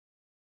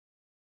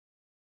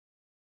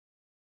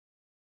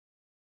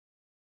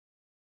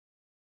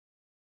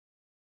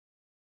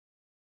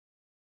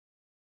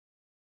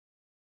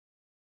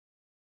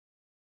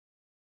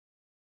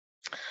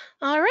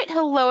All right,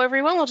 hello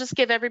everyone. We'll just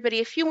give everybody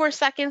a few more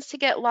seconds to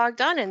get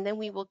logged on and then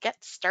we will get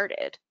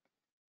started.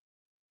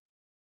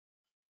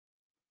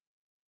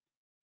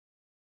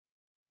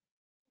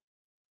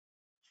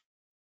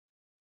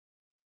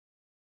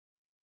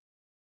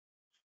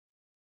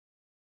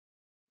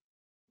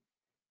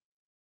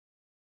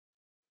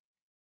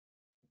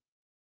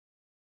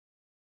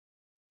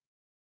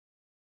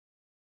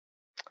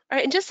 All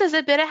right, and just as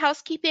a bit of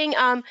housekeeping,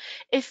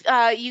 if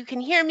you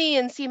can hear me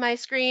and see my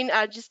screen,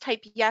 just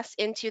type yes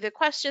into the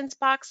questions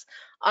box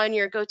on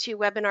your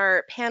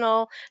GoToWebinar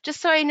panel,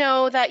 just so I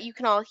know that you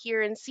can all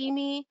hear and see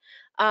me.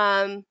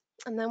 And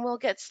then we'll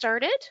get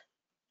started.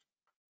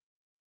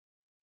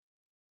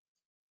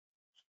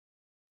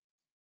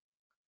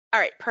 All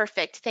right,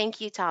 perfect.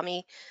 Thank you,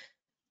 Tommy.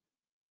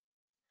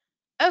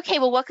 Okay,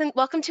 well,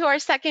 welcome to our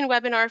second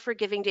webinar for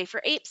Giving Day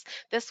for Apes.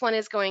 This one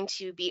is going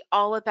to be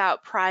all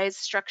about prize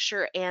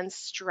structure and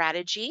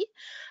strategy.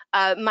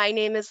 My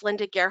name is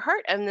Linda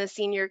Gerhardt. I'm the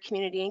Senior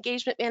Community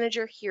Engagement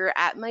Manager here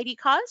at Mighty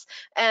Cause,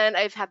 and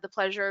I've had the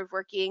pleasure of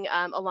working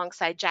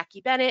alongside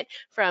Jackie Bennett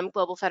from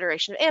Global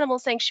Federation of Animal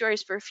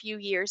Sanctuaries for a few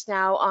years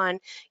now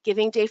on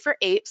Giving Day for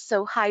Apes.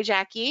 So hi,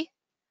 Jackie.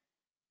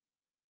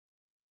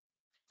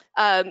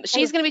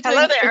 She's going to be doing.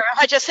 Hello there.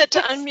 I just had to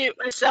unmute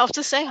myself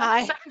to say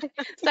hi.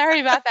 Sorry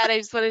about that. I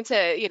just wanted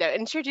to,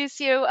 introduce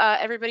you.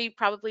 Everybody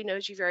probably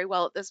knows you very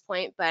well at this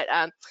point, but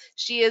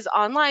she is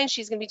online.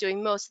 She's going to be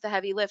doing most of the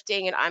heavy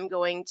lifting, and I'm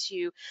going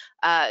to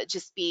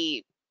just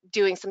be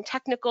doing some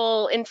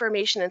technical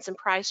information and some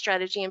prize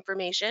strategy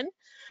information.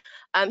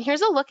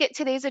 Here's a look at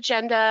today's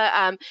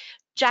agenda.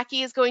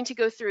 Jackie is going to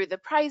go through the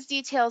prize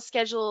details,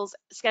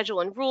 schedule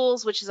and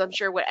rules, which is I'm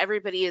sure what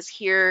everybody is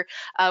here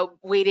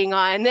waiting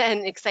on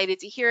and excited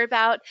to hear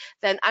about.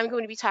 Then I'm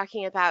going to be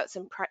talking about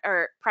some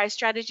prize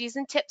strategies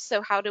and tips,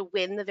 so how to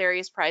win the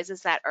various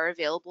prizes that are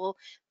available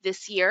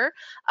this year.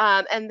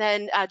 And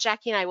then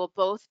Jackie and I will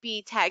both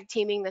be tag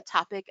teaming the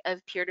topic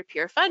of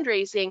peer-to-peer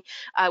fundraising,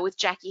 with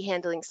Jackie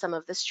handling some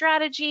of the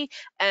strategy,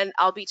 and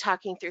I'll be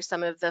talking through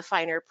some of the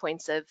finer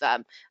points of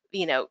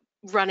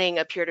running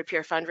a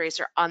peer-to-peer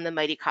fundraiser on the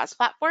Mighty Cause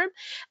platform.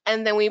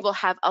 And then we will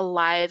have a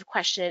live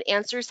question and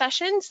answer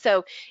session.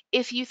 So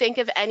if you think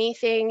of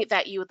anything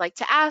that you would like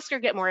to ask or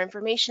get more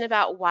information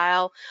about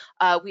while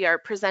we are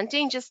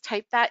presenting, just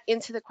type that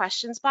into the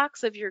questions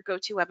box of your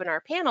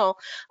GoToWebinar panel,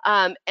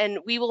 and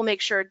we will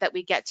make sure that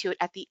we get to it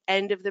at the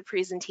end of the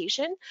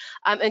presentation.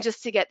 And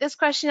just to get this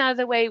question out of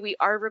the way, we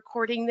are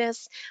recording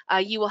this.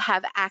 You will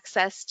have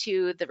access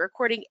to the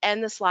recording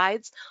and the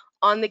slides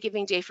on the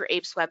Giving Day for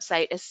Apes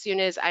website as soon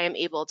as I am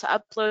able to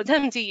upload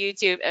them to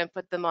YouTube and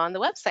put them on the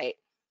website.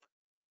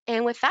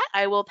 And with that,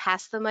 I will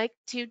pass the mic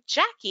to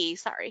Jackie.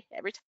 Sorry,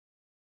 every time.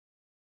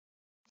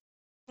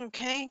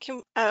 Okay,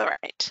 all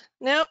right.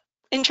 Nope,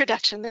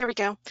 introduction, there we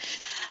go.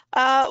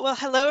 Well,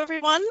 hello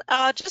everyone.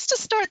 Just to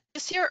start,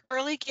 this year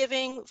early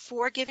giving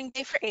for Giving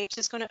Day for Apes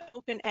is going to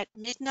open at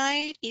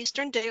midnight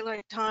Eastern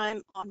Daylight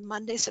Time on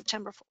Monday,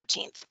 September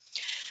 14th.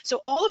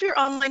 So all of your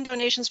online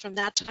donations from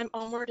that time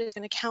onward is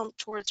going to count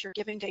towards your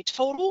Giving Day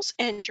totals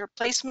and your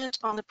placement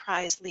on the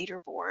prize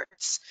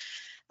leaderboards.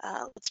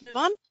 Let's move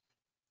on.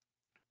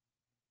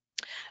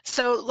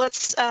 So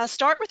let's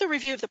start with a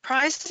review of the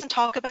prizes and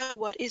talk about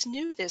what is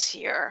new this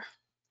year.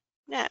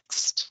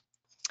 Next.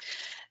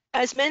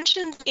 As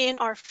mentioned in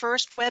our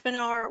first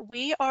webinar,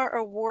 we are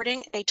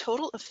awarding a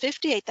total of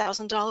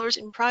 $58,000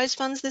 in prize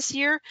funds this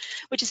year,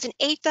 which is an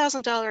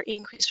 $8,000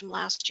 increase from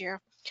last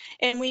year.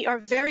 And we are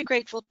very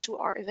grateful to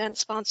our event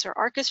sponsor,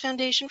 Arcus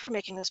Foundation, for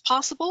making this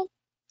possible,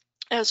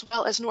 as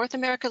well as North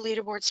America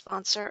Leaderboard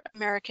sponsor,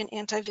 American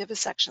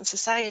Anti-Vivisection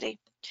Society.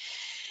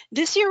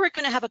 This year, we're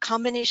going to have a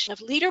combination of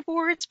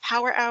leaderboards,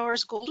 power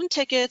hours, golden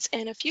tickets,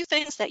 and a few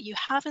things that you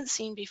haven't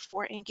seen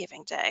before in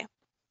Giving Day.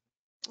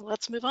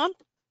 Let's move on.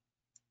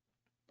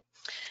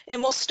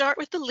 And we'll start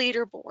with the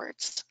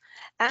leaderboards.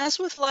 As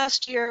with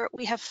last year,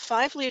 we have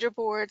 5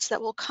 leaderboards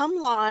that will come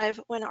live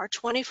when our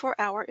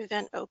 24-hour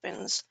event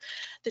opens.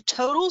 The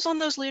totals on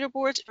those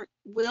leaderboards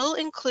will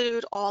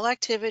include all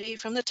activity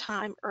from the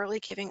time early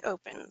giving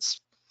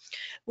opens.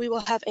 We will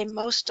have a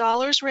most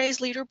dollars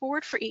raised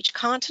leaderboard for each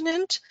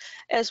continent,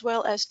 as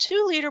well as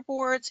 2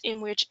 leaderboards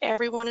in which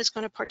everyone is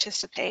going to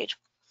participate.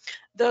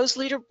 Those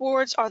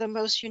leaderboards are the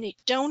most unique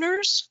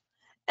donors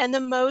and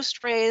the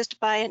most raised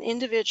by an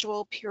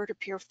individual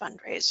peer-to-peer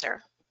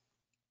fundraiser.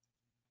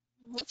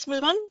 Let's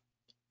move on.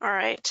 All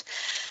right.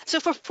 So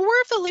for 4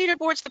 of the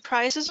leaderboards, the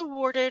prizes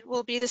awarded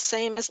will be the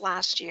same as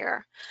last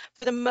year.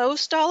 For the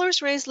most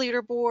dollars raised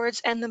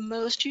leaderboards and the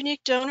most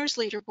unique donors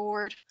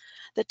leaderboard,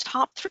 the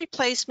top 3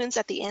 placements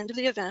at the end of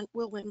the event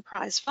will win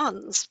prize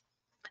funds.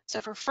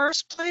 So for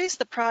first place,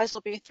 the prize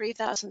will be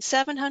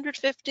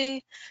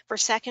 $3,750. For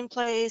second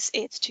place,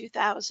 it's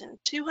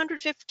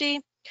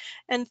 $2,250.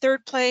 And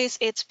third place,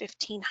 it's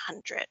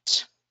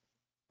 $1,500.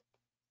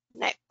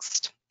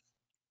 Next.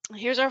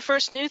 Here's our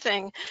first new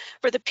thing.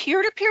 For the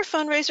peer-to-peer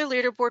fundraiser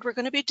leaderboard, we're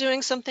going to be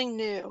doing something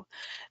new.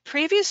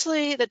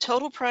 Previously, the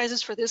total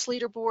prizes for this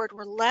leaderboard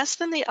were less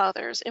than the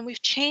others, and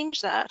we've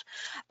changed that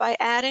by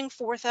adding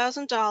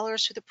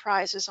 $4,000 to the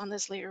prizes on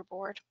this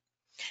leaderboard.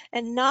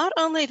 And not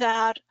only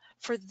that,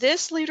 for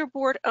this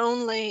leaderboard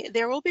only,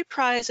 there will be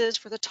prizes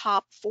for the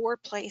top 4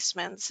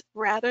 placements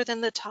rather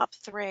than the top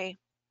 3.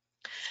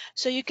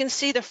 So you can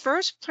see the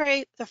first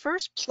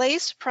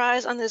place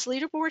prize on this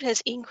leaderboard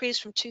has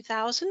increased from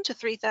 2,000 to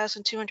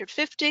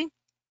 3,250.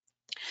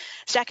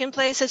 Second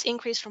place has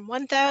increased from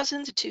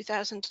 1,000 to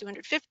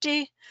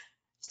 2,250.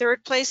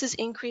 Third place has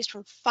increased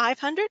from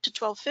 500 to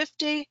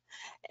 1,250.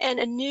 And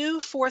a new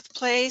fourth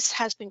place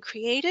has been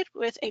created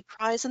with a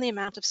prize in the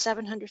amount of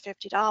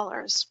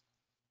 $750.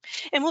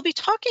 And we'll be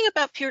talking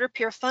about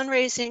peer-to-peer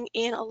fundraising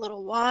in a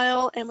little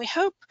while, and we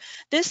hope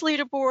this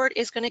leaderboard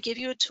is going to give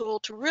you a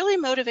tool to really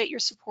motivate your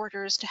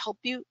supporters to help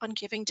you on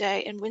Giving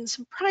Day and win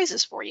some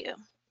prizes for you.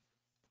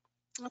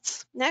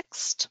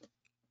 Next.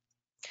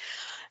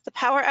 The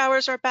Power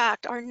Hours are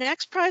back. Our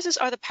next prizes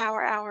are the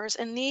Power Hours,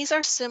 and these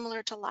are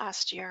similar to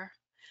last year.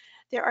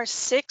 There are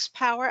 6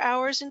 Power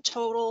Hours in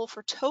total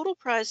for total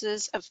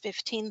prizes of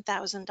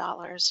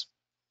 $15,000.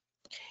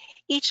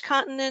 Each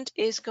continent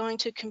is going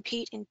to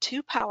compete in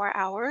 2 Power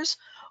Hours,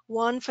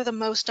 one for the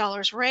most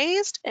dollars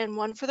raised and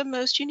one for the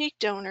most unique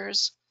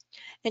donors.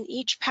 And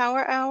each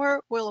Power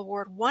Hour will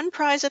award one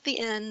prize at the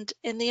end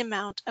in the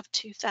amount of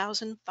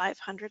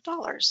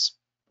 $2,500.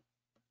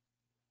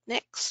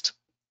 Next.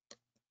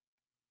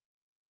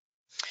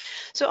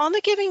 So on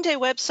the Giving Day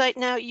website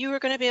now, you are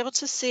going to be able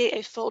to see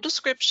a full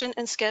description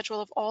and schedule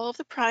of all of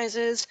the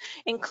prizes,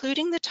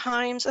 including the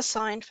times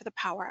assigned for the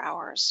Power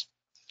Hours.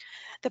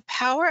 The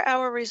Power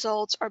Hour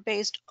results are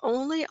based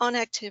only on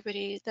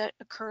activity that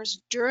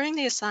occurs during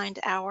the assigned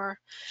hour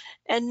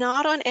and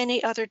not on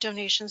any other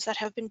donations that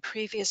have been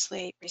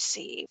previously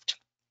received.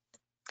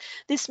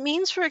 This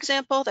means, for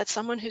example, that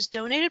someone who's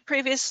donated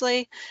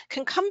previously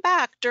can come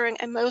back during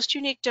a Most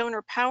Unique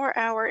Donor Power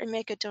Hour and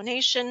make a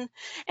donation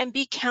and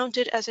be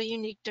counted as a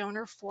unique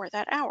donor for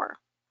that hour.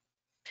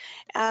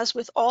 As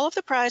with all of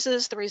the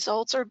prizes, the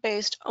results are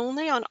based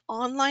only on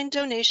online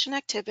donation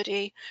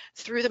activity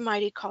through the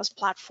Mighty Cause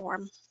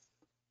platform.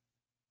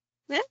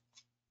 Yeah.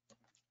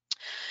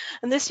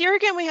 And this year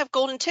again, we have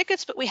golden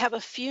tickets, but we have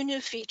a few new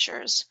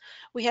features.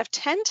 We have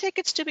 10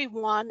 tickets to be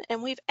won,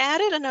 and we've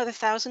added another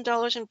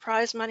 $1,000 in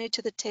prize money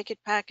to the ticket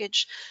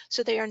package,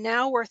 so they are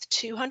now worth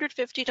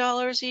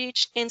 $250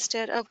 each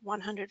instead of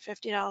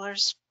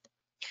 $150.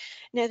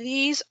 Now,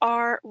 these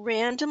are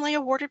randomly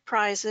awarded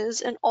prizes,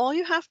 and all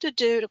you have to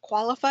do to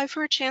qualify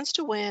for a chance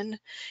to win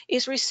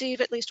is receive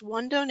at least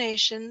one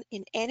donation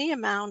in any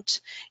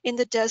amount in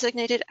the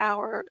designated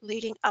hour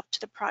leading up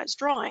to the prize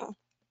drawing.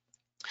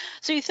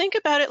 So you think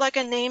about it like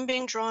a name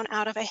being drawn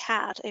out of a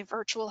hat, a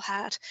virtual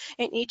hat,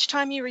 and each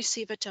time you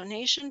receive a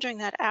donation during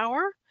that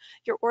hour,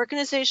 your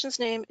organization's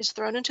name is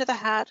thrown into the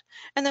hat,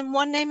 and then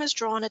one name is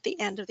drawn at the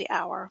end of the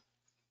hour.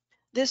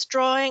 This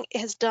drawing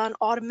is done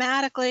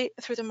automatically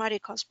through the Mighty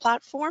Cause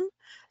platform,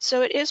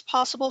 so it is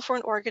possible for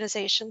an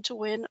organization to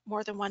win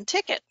more than one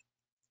ticket.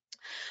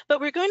 But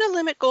we're going to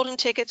limit golden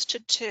tickets to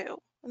 2.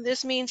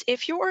 This means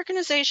if your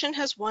organization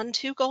has won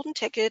 2 golden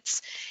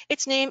tickets,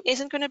 its name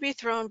isn't going to be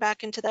thrown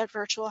back into that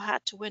virtual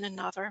hat to win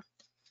another.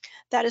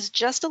 That is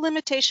just a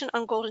limitation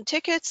on golden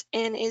tickets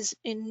and is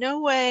in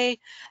no way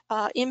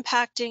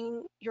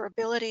impacting your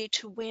ability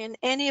to win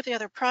any of the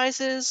other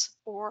prizes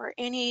or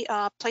any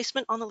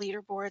placement on the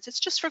leaderboards. It's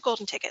just for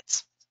golden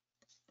tickets.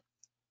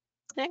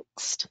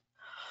 Next.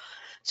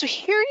 So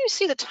here you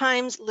see the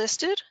times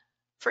listed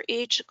for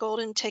each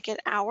golden ticket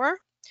hour.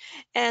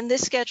 And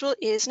this schedule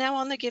is now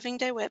on the Giving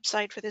Day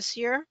website for this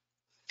year.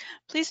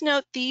 Please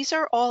note these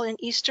are all in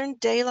Eastern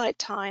Daylight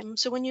Time.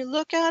 So when you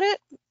look at it,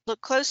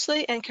 look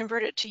closely and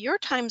convert it to your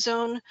time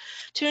zone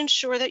to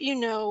ensure that you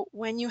know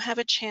when you have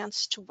a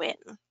chance to win.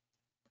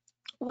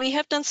 We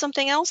have done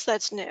something else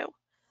that's new.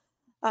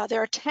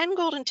 There are 10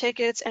 golden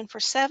tickets, and for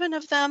 7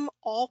 of them,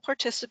 all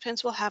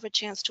participants will have a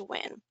chance to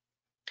win.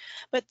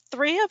 But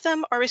 3 of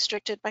them are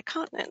restricted by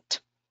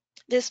continent.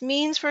 This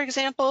means, for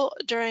example,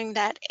 during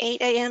that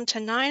 8 a.m. to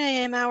 9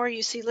 a.m. hour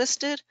you see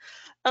listed,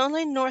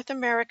 only North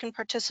American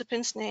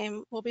participants'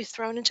 name will be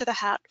thrown into the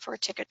hat for a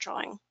ticket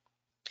drawing.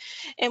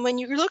 And when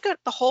you look at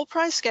the whole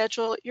prize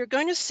schedule, you're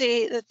going to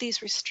see that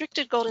these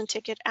restricted golden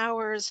ticket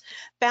hours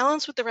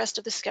balance with the rest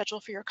of the schedule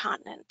for your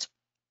continent.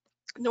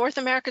 North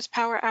America's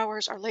power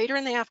hours are later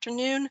in the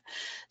afternoon,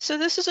 so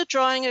this is a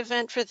drawing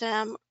event for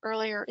them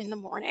earlier in the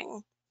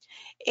morning.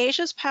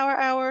 Asia's power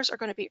hours are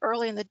going to be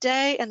early in the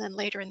day and then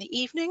later in the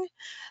evening.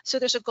 So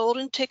there's a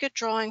golden ticket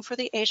drawing for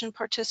the Asian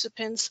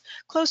participants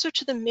closer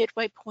to the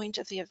midway point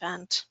of the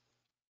event.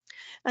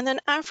 And then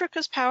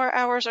Africa's power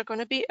hours are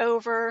going to be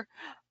over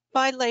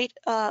by late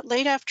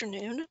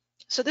afternoon.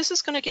 So this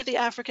is going to give the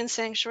African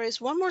sanctuaries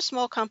one more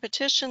small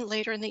competition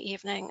later in the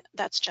evening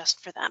that's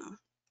just for them.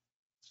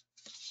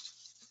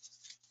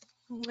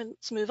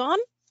 Let's move on.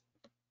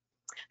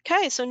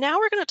 Okay, so now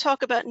we're going to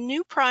talk about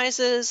new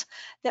prizes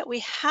that we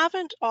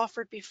haven't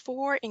offered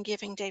before in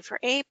Giving Day for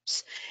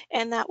Apes,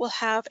 and that will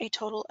have a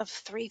total of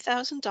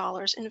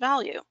 $3,000 in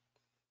value.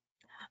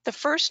 The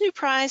first new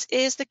prize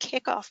is the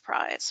Kickoff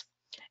Prize,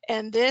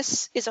 and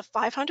this is a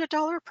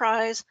 $500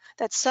 prize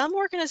that some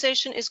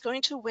organization is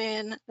going to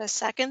win the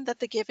second that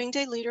the Giving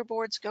Day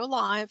leaderboards go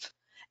live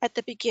at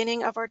the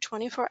beginning of our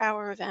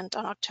 24-hour event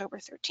on October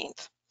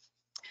 13th.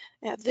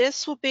 Now,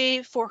 this will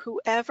be for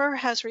whoever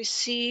has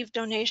received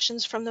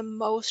donations from the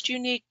most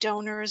unique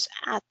donors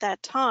at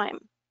that time.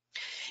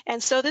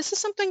 And so this is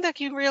something that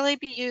can really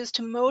be used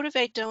to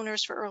motivate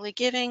donors for early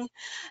giving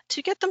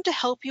to get them to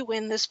help you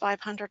win this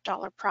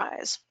 $500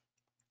 prize.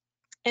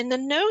 And the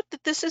note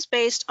that this is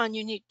based on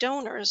unique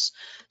donors,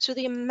 so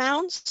the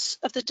amounts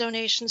of the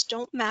donations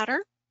don't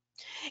matter.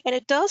 And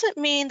it doesn't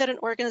mean that an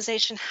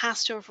organization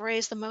has to have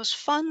raised the most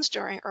funds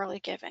during early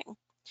giving.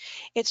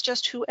 It's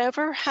just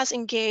whoever has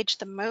engaged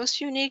the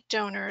most unique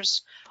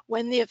donors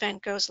when the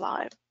event goes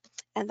live.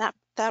 And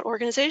that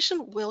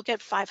organization will get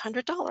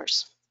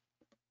 $500.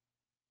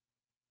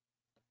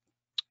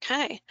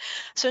 Okay,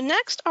 so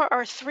next are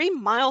our three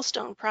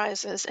milestone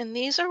prizes, and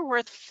these are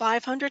worth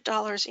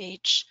 $500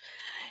 each.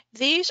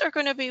 These are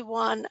going to be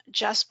won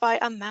just by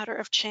a matter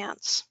of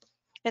chance,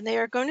 and they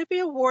are going to be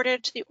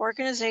awarded to the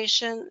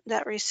organization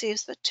that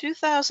receives the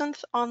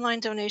 2,000th online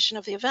donation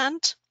of the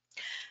event,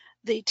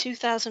 the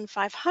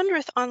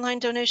 2,500th online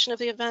donation of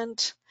the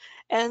event,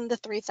 and the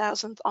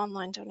 3,000th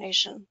online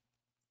donation.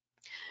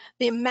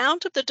 The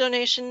amount of the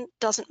donation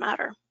doesn't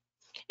matter.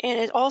 And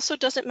it also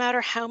doesn't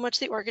matter how much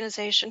the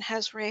organization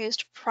has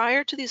raised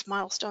prior to these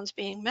milestones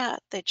being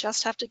met. They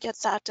just have to get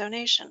that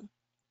donation.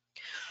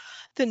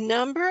 The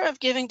number of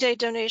Giving Day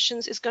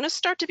donations is going to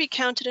start to be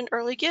counted in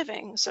early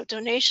giving. So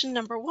donation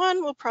number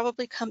one will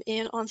probably come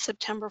in on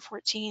September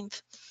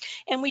 14th.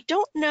 And we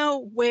don't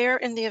know where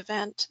in the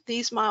event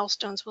these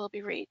milestones will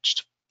be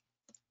reached.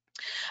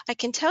 I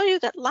can tell you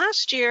that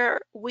last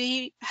year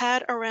we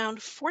had around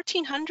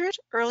 1,400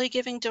 early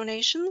giving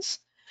donations.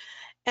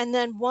 And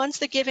then once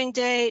the Giving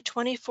Day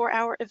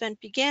 24-hour event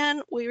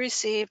began, we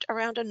received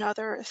around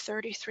another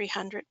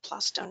 3,300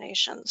 plus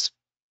donations.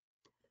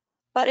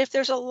 But if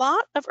there's a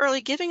lot of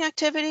early giving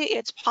activity,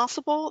 it's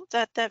possible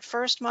that that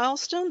first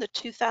milestone, the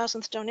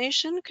 2,000th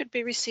donation, could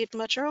be received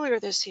much earlier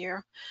this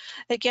year.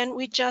 Again,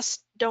 we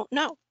just don't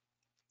know.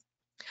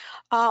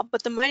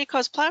 But the Mighty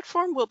Cause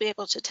platform will be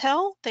able to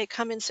tell. They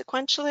come in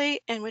sequentially,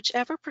 and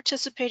whichever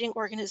participating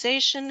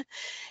organization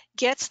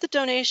gets the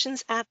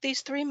donations at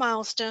these three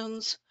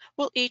milestones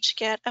will each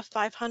get a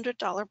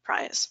 $500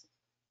 prize.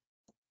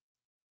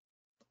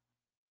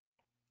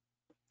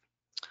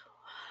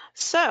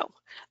 So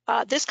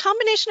this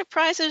combination of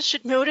prizes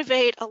should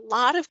motivate a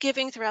lot of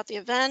giving throughout the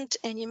event,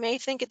 and you may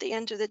think at the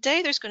end of the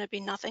day there's going to be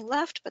nothing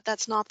left, but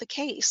that's not the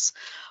case.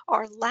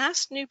 Our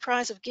last new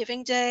prize of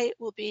Giving Day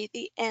will be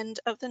the End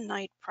of the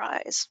Night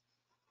prize.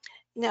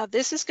 Now,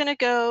 this is going to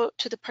go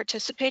to the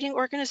participating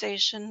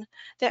organization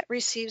that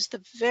receives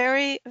the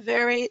very,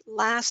 very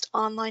last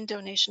online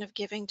donation of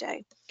Giving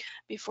Day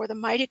before the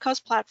Mighty Cause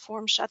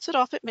platform shuts it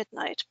off at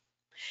midnight.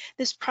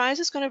 This prize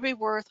is going to be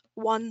worth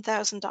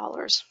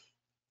 $1,000.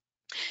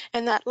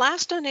 And that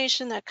last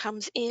donation that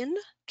comes in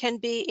can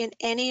be in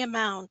any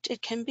amount.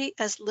 It can be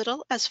as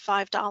little as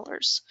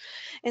 $5.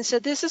 And so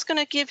this is going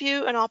to give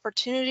you an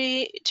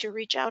opportunity to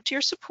reach out to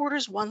your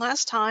supporters one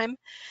last time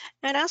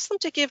and ask them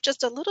to give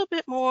just a little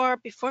bit more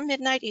before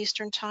midnight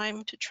Eastern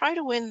time to try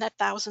to win that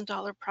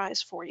 $1,000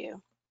 prize for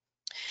you.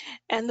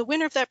 And the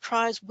winner of that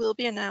prize will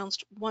be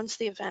announced once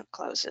the event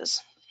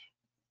closes.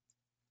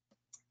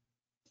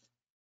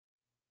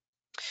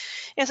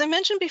 As I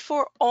mentioned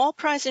before, all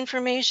prize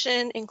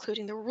information,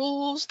 including the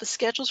rules, the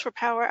schedules for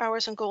power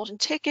hours and golden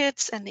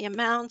tickets, and the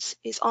amounts,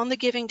 is on the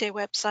Giving Day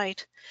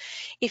website.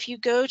 If you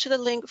go to the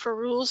link for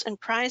rules and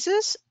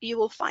prizes, you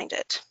will find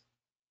it.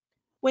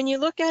 When you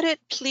look at it,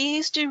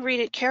 please do read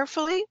it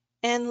carefully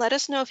and let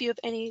us know if you have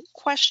any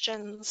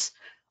questions.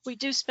 We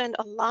do spend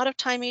a lot of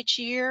time each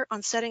year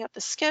on setting up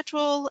the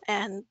schedule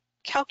and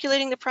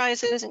calculating the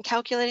prizes and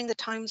calculating the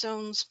time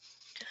zones.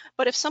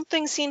 But if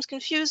something seems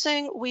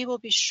confusing, we will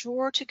be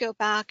sure to go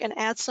back and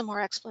add some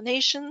more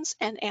explanations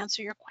and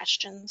answer your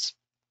questions.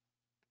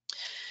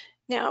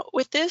 Now,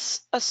 with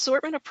this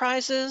assortment of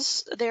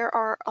prizes, there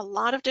are a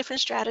lot of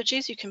different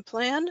strategies you can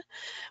plan,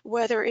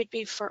 whether it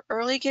be for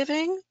early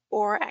giving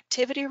or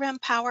activity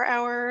around power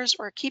hours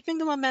or keeping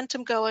the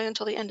momentum going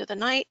until the end of the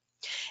night.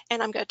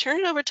 And I'm going to turn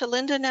it over to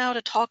Linda now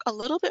to talk a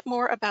little bit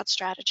more about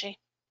strategy.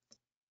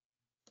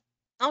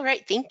 All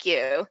right, thank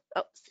you.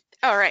 Oh,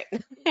 all right.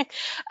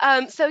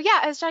 So yeah,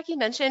 as Jackie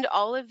mentioned,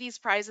 all of these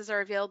prizes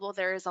are available.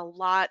 There is a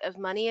lot of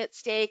money at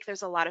stake.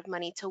 There's a lot of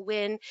money to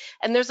win,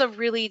 and there's a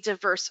really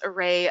diverse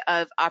array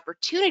of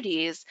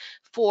opportunities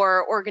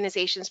for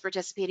organizations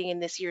participating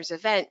in this year's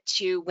event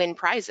to win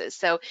prizes.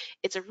 So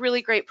it's a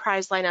really great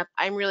prize lineup.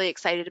 I'm really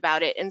excited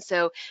about it. And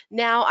so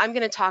now I'm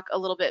going to talk a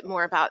little bit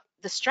more about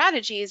the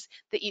strategies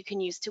that you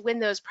can use to win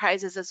those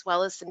prizes, as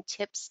well as some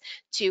tips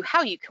to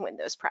how you can win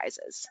those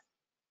prizes.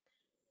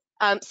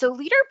 So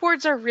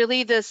leaderboards are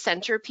really the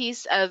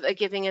centerpiece of a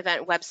giving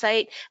event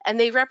website, and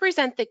they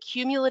represent the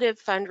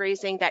cumulative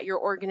fundraising that your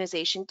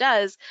organization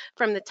does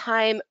from the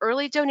time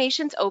early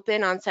donations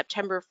open on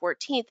September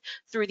 14th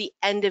through the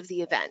end of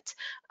the event.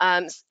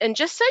 And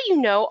just so you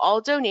know,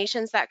 all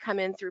donations that come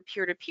in through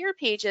peer-to-peer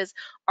pages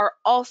are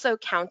also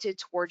counted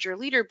towards your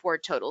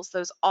leaderboard totals.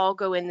 Those all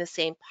go in the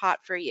same pot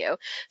for you.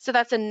 So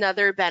that's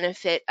another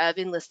benefit of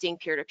enlisting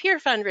peer-to-peer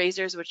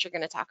fundraisers, which you're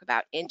going to talk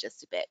about in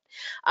just a bit.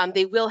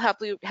 They will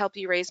help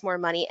you raise more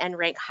money and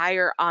rank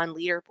higher on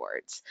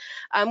leaderboards.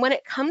 When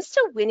it comes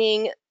to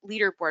winning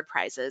leaderboard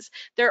prizes,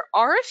 there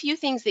are a few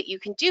things that you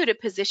can do to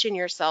position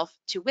yourself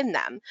to win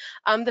them.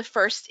 The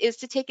first is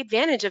to take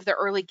advantage of the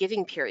early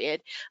giving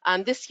period.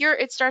 This year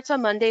it starts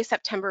on Monday,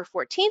 September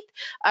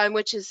 14th,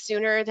 which is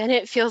sooner than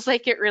it feels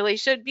like it really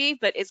should be,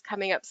 but is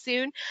coming up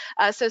soon.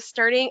 So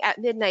starting at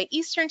midnight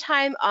Eastern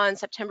time on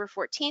September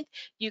 14th,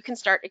 you can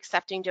start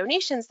accepting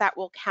donations that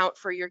will count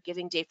for your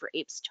Giving Day for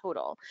Apes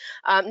total.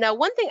 Now,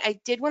 one thing I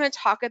did want to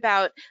talk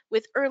about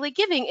with early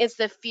giving is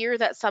the fear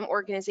that some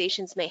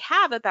organizations may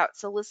have about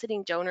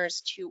soliciting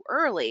donors too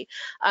early.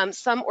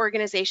 Some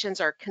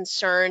organizations are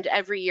concerned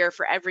every year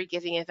for every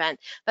giving event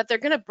that they're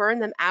going to burn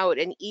them out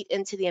and eat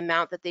into the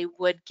amount that they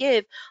would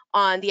give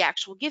on the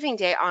actual giving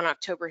day on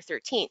October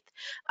 13th.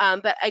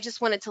 But I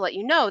just wanted to let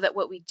you know that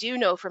what we do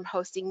know from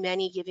hosting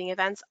many giving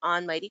events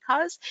on Mighty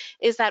Cause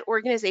is that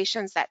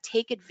organizations that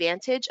take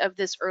advantage of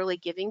this early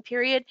giving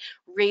period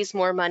raise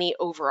more money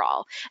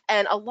overall.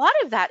 And a lot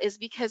of that is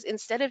because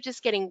instead of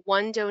just getting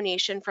one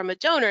donation from a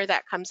donor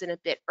that comes in a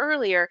bit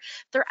earlier,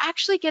 they're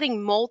actually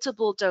getting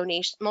multiple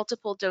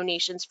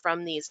donations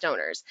from these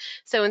donors.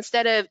 So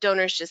instead of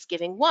donors just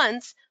giving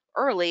once,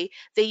 early,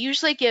 they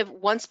usually give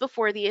once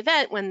before the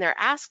event when they're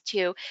asked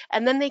to,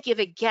 and then they give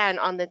again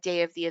on the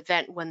day of the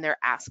event when they're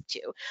asked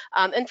to.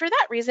 And for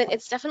that reason,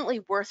 it's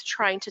definitely worth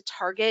trying to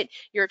target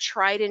your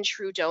tried and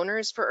true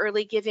donors for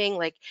early giving,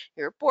 like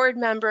your board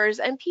members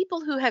and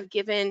people who have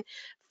given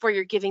for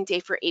your Giving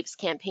Day for Apes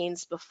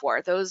campaigns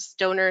before. Those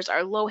donors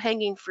are low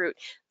hanging fruit.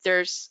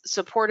 They're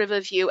supportive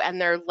of you, and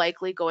they're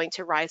likely going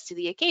to rise to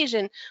the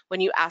occasion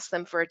when you ask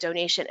them for a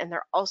donation, and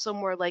they're also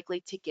more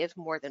likely to give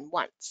more than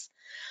once.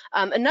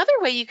 Another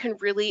way you can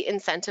really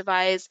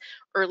incentivize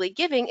early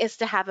giving is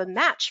to have a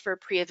match for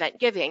pre-event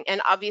giving.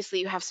 And obviously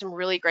you have some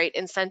really great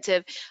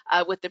incentive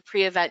with the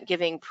pre-event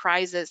giving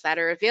prizes that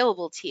are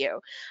available to you.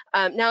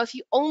 Now, if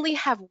you only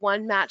have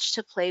one match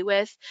to play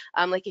with,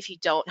 like if you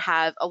don't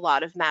have a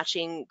lot of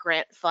matching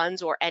grant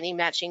funds or any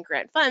matching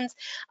grant funds,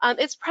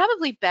 it's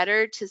probably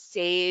better to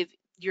save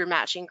your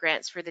matching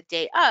grants for the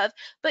day of.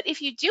 But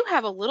if you do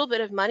have a little bit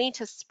of money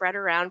to spread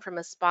around from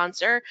a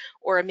sponsor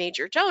or a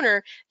major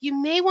donor,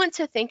 you may want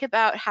to think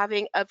about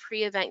having a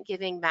pre-event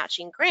giving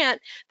matching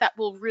grant that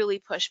will really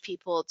push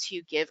people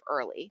to give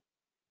early.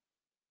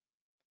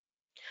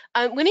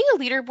 Winning a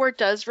leaderboard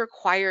does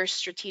require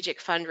strategic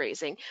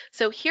fundraising.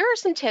 So here are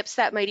some tips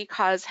that Mighty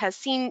Cause has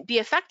seen be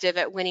effective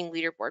at winning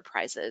leaderboard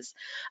prizes.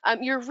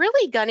 You're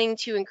really gunning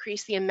to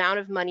increase the amount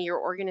of money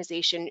your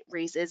organization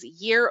raises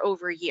year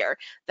over year.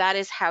 That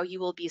is how you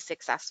will be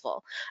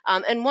successful.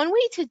 And one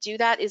way to do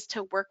that is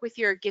to work with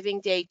your Giving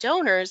Day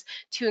donors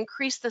to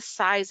increase the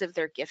size of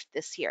their gift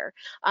this year.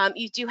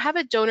 You do have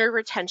a donor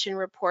retention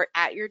report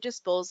at your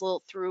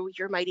disposal through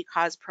your Mighty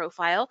Cause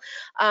profile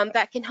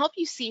that can help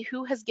you see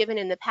who has given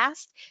in the past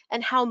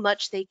and how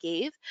much they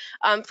gave.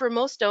 For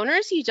most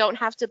donors, you don't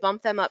have to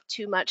bump them up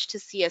too much to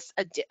see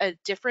a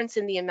difference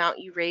in the amount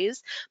you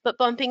raise, but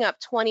bumping up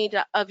 20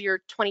 of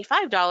your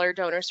 $25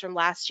 donors from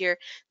last year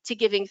to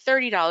giving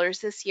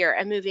 $30 this year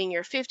and moving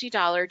your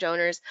 $50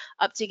 donors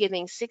up to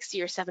giving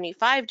 60 or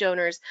 75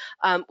 donors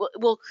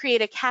will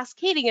create a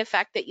cascading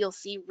effect that you'll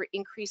see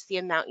increase the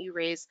amount you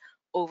raise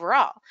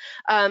overall.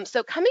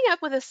 So coming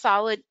up with a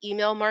solid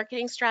email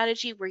marketing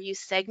strategy where you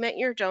segment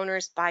your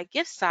donors by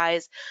gift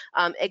size,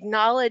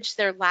 acknowledge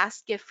their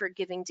last gift for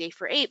Giving Day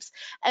for Apes,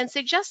 and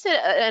suggest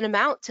an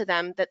amount to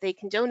them that they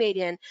can donate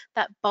in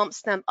that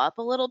bumps them up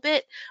a little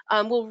bit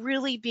will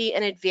really be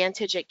an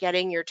advantage at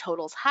getting your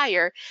totals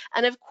higher.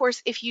 And of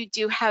course, if you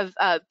do have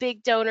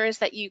big donors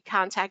that you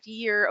contact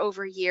year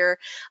over year,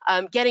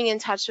 getting in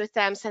touch with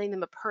them, sending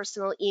them a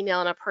personal email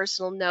and a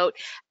personal note,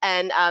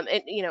 and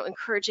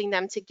encouraging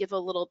them to give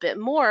a little bit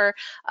more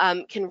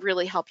can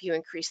really help you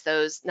increase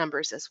those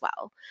numbers as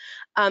well.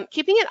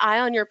 Keeping an eye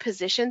on your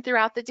position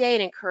throughout the day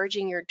and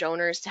encouraging your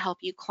donors to help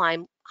you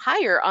climb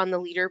higher on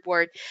the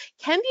leaderboard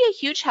can be a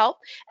huge help,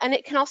 and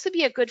it can also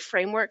be a good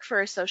framework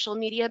for a social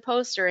media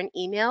post or an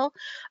email.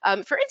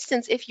 For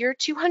instance, if you're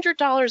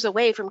 $200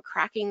 away from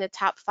cracking the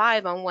top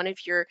 5 on one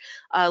of your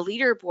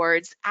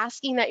leaderboards,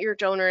 asking that your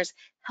donors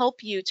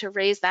help you to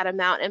raise that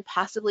amount and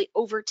possibly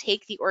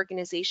overtake the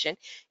organization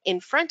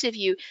in front of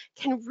you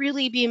can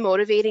really be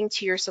motivating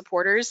to your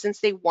supporters, since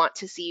they want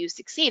to see you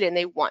succeed and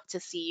they want to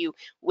see you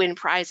win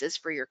prizes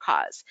for your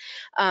cause.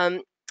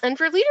 And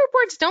for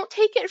leaderboards, don't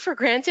take it for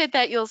granted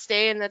that you'll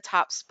stay in the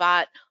top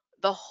spot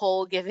the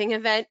whole giving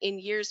event. In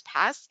years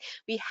past,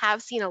 we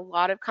have seen a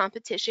lot of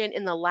competition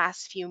in the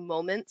last few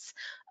moments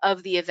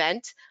of the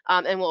event.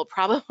 And we'll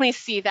probably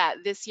see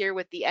that this year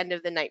with the end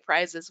of the night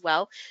prize as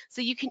well.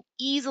 So you can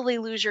easily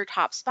lose your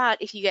top spot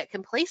if you get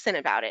complacent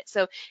about it.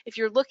 So if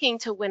you're looking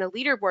to win a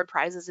leaderboard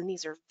prizes, and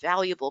these are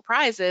valuable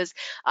prizes,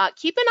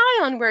 keep an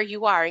eye on where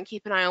you are and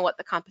keep an eye on what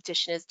the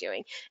competition is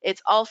doing.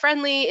 It's all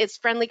friendly. It's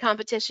friendly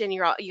competition.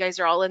 You guys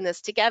are all in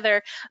this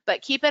together,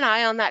 but keep an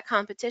eye on that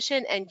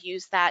competition and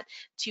use that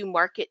to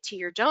market to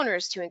your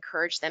donors to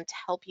encourage them to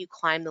help you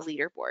climb the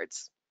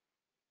leaderboards.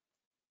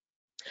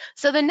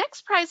 So the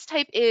next prize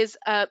type is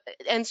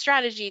and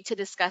strategy to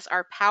discuss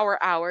are power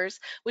hours,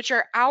 which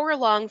are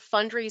hour-long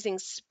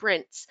fundraising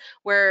sprints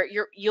where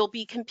you'll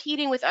be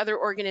competing with other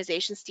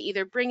organizations to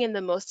either bring in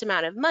the most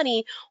amount of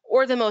money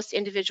or the most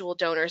individual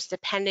donors,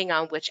 depending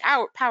on which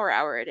power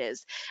hour it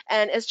is.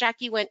 And as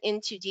Jackie went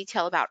into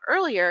detail about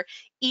earlier,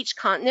 each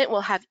continent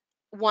will have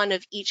one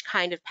of each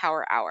kind of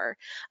power hour.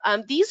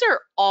 These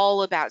are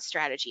all about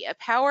strategy. A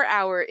power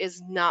hour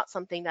is not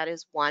something that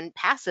is won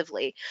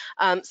passively.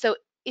 So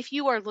if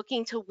you are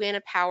looking to win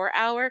a power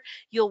hour,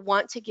 you'll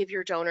want to give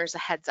your donors a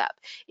heads up.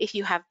 If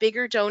you have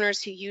bigger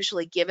donors who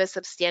usually give a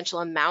substantial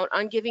amount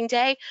on giving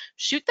day,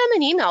 shoot them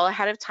an email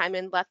ahead of time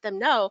and let them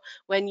know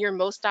when your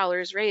most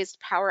dollars raised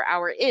power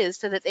hour is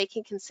so that they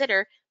can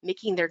consider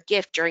making their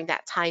gift during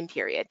that time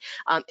period.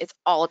 It's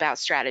all about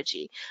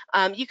strategy.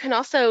 You can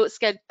also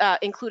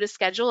include a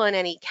schedule in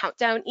any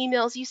countdown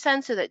emails you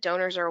send so that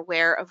donors are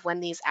aware of when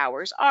these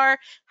hours are,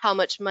 how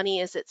much money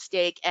is at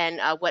stake,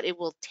 and what it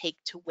will take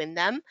to win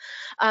them.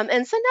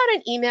 And send out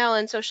an email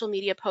and social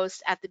media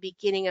post at the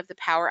beginning of the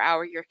power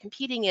hour you're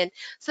competing in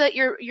so that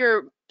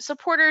your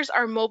supporters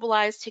are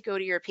mobilized to go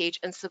to your page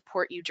and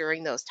support you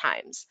during those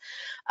times.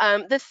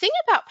 The thing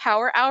about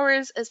power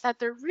hours is that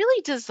they're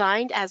really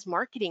designed as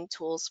marketing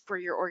tools for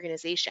your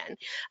organization.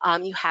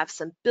 You have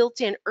some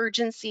built-in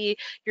urgency.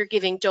 You're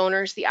giving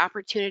donors the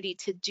opportunity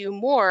to do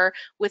more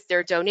with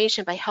their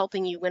donation by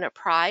helping you win a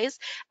prize.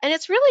 And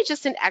it's really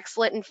just an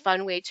excellent and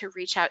fun way to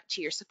reach out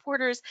to your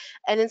supporters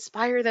and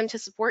inspire them to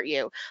support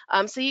you.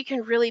 So you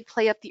can really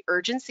play up the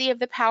urgency of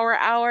the power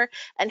hour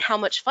and how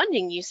much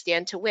funding you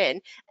stand to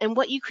win and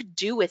what you could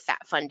do with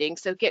that funding.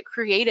 So get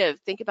creative.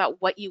 Think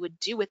about what you would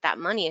do with that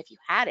money if you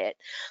had it.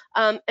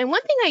 And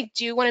one thing I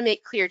do want to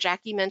make clear,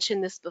 Jackie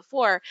mentioned this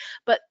before,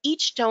 but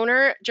each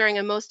donor during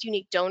a most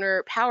unique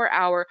donor power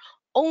hour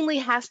only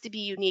has to be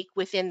unique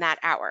within that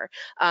hour.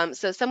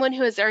 So someone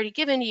who has already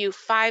given you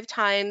 5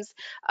 times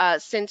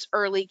since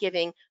early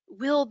giving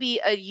will be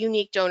a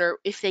unique donor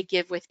if they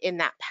give within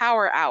that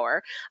power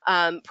hour.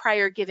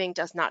 Prior giving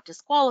does not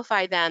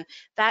disqualify them.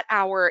 That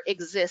hour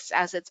exists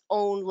as its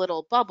own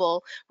little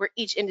bubble where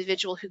each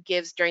individual who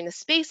gives during the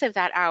space of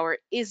that hour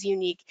is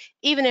unique,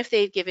 even if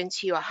they've given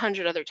to you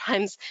 100 other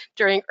times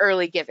during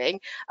early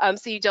giving.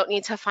 So you don't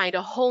need to find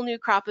a whole new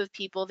crop of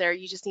people there.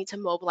 You just need to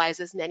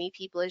mobilize as many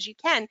people as you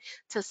can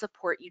to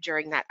support you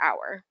during that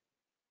hour.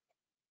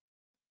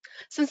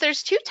 Since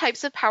there's two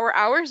types of power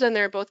hours and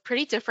they're both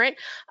pretty different,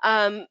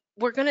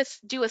 we're going to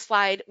do a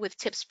slide with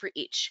tips for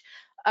each.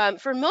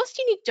 For most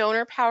unique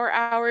donor power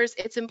hours,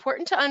 it's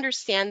important to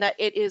understand that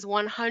it is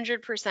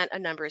 100% a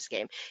numbers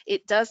game.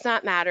 It does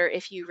not matter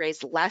if you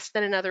raise less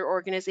than another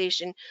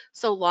organization,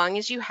 so long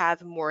as you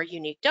have more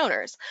unique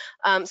donors.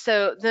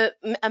 So the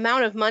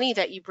amount of money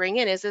that you bring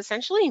in is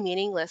essentially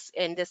meaningless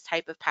in this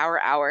type of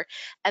power hour.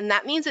 And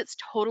that means it's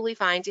totally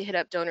fine to hit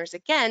up donors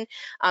again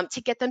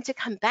to get them to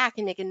come back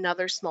and make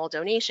another small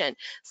donation.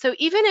 So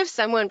even if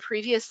someone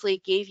previously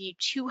gave you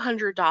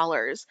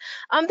 $200,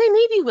 they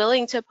may be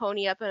willing to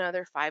pony up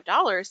another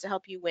 $5 to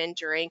help you win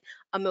during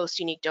a most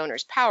unique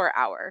donors power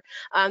hour.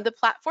 The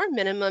platform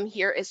minimum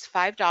here is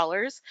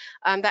 $5.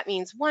 That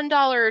means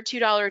 $1 or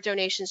 $2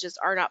 donations just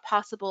are not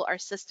possible. Our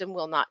system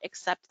will not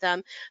accept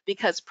them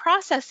because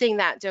processing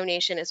that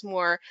donation is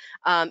more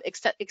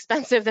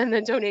expensive than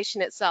the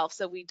donation itself.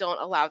 So we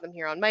don't allow them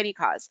here on Mighty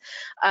Cause.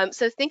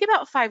 So think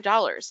about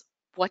 $5.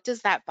 What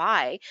does that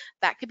buy?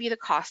 That could be the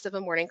cost of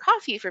a morning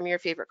coffee from your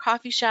favorite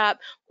coffee shop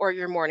or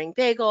your morning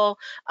bagel.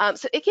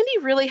 So it can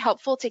be really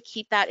helpful to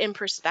keep that in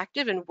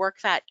perspective and work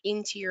that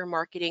into your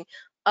marketing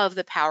of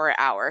the power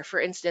hour. For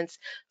instance,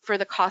 for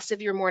the cost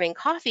of your morning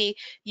coffee,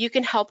 you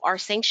can help our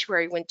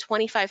sanctuary win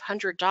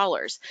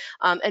 $2,500.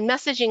 And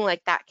messaging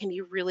like that can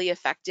be really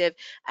effective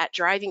at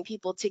driving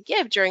people to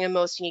give during a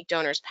most unique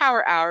donors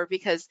power hour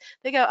because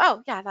they go,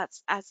 oh yeah,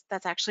 that's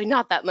actually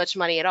not that much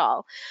money at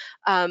all.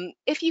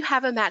 If you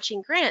have a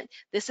matching grant,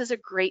 this is a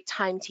great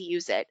time to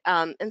use it.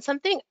 And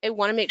something I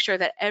want to make sure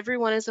that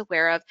everyone is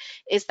aware of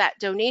is that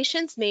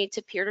donations made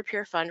to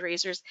peer-to-peer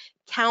fundraisers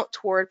count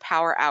toward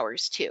power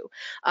hours too.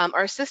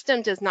 Our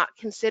system does not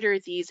consider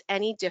these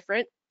any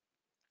different.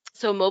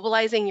 So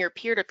mobilizing your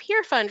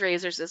peer-to-peer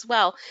fundraisers as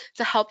well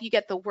to help you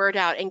get the word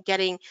out and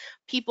getting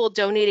people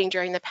donating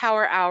during the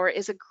power hour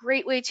is a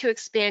great way to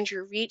expand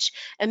your reach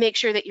and make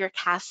sure that you're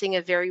casting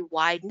a very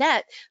wide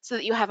net so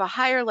that you have a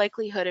higher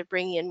likelihood of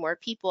bringing in more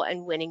people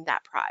and winning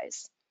that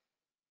prize.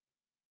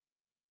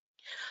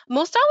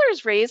 Most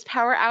dollars raised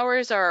power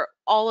hours are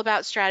all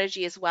about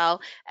strategy as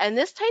well. And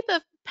this type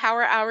of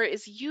power hour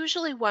is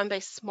usually won by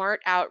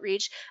smart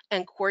outreach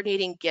and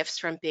coordinating gifts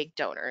from big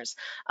donors.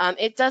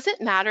 It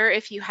doesn't matter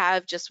if you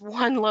have just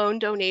one lone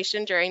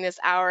donation during this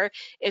hour,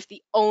 if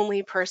the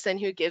only person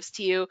who gives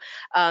to you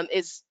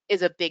is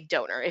a big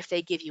donor, if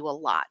they give you a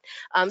lot.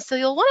 So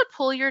you'll want to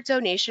pull your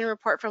donation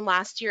report from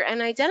last year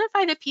and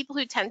identify the people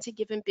who tend to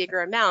give in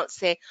bigger amounts,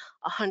 say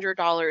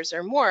 $100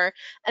 or more,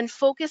 and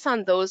focus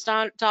on those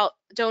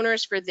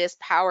donors for this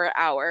power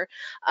hour.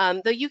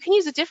 Though you can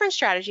use a different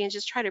strategy and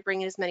just try to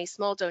bring in as many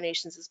small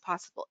donations as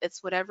possible.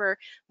 It's whatever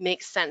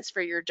makes sense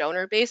for your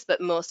donor base,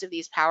 but most of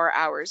these power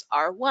hours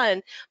are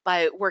won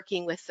by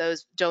working with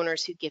those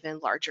donors who give in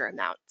larger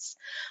amounts.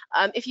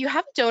 If you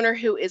have a donor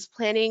who is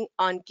planning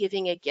on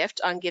giving a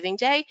gift on giving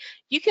day,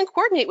 you can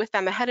coordinate with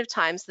them ahead of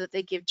time so that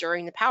they give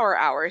during the power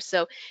hour.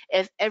 So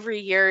if every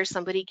year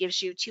somebody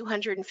gives you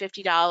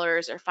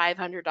 $250 or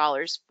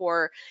 $500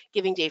 for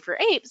giving day for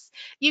apes,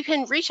 you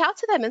can reach out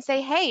to them and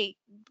say, hey,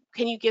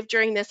 can you give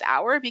during this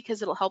hour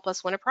because it'll help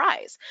us win a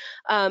prize.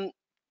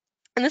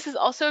 And this is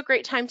also a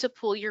great time to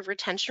pull your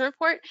retention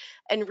report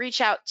and reach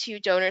out to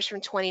donors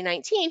from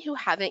 2019 who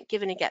haven't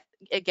given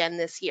again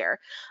this year.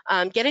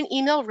 Get an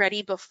email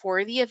ready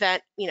before the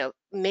event,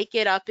 make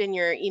it up in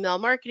your email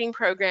marketing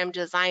program,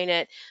 design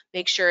it,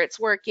 make sure it's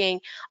working.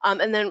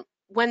 And then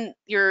when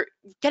you're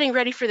getting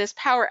ready for this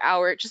power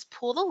hour, just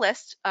pull the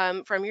list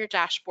from your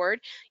dashboard.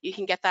 You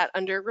can get that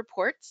under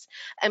reports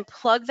and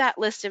plug that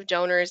list of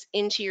donors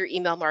into your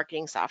email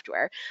marketing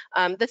software.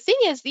 The thing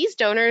is, these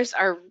donors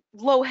are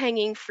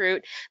low-hanging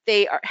fruit.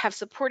 They have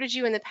supported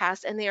you in the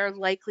past and they are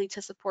likely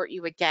to support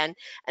you again.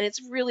 And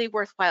it's really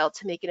worthwhile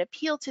to make an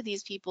appeal to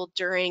these people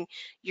during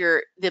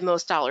the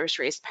most dollars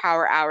raised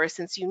power hour,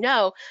 since you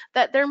know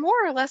that they're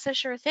more or less a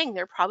sure thing.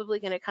 They're probably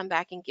going to come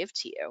back and give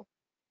to you.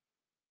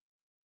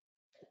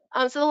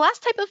 So the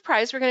last type of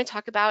prize we're going to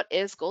talk about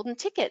is golden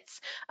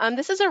tickets.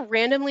 This is a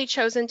randomly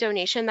chosen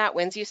donation that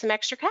wins you some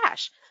extra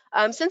cash.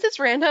 Since it's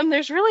random,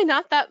 there's really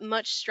not that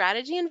much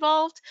strategy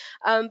involved,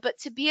 but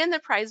to be in the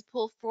prize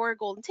pool for a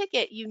golden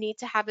ticket, you need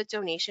to have a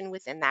donation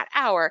within that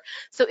hour.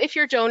 So if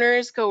your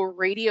donors go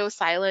radio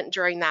silent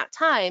during that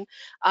time,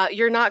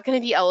 you're not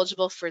going to be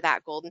eligible for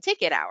that golden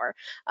ticket hour.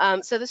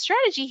 So the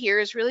strategy here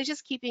is really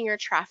just keeping your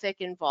traffic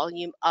and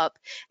volume up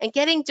and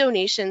getting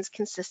donations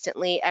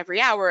consistently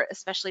every hour,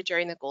 especially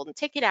during the golden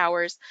ticket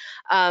hours.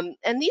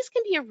 And these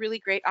can be a really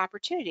great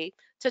opportunity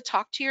to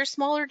talk to your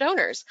smaller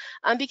donors,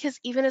 because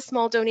even a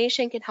small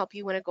donation can help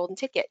you win a golden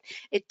ticket.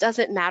 It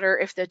doesn't matter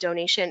if the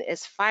donation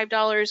is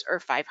 $5 or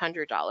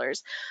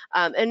 $500.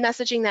 And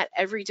messaging that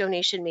every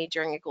donation made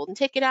during a golden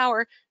ticket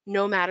hour,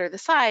 no matter the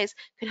size,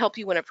 could help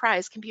you win a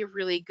prize can be a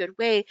really good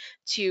way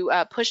to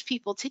push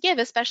people to give,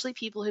 especially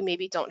people who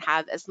maybe don't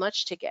have as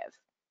much to give.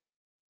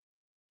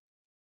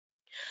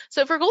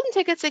 So for golden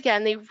tickets,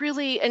 again, they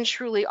really and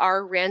truly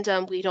are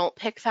random. We don't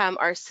pick them.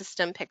 Our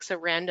system picks a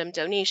random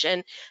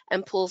donation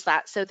and pulls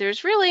that. So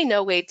there's really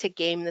no way to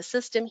game the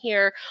system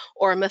here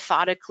or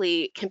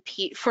methodically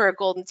compete for a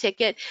golden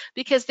ticket,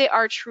 because they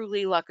are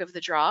truly luck of the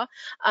draw.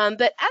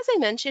 But as I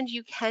mentioned,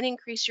 you can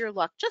increase your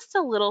luck just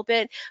a little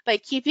bit by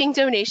keeping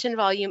donation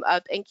volume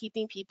up and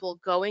keeping people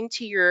going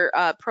to your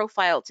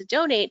profile to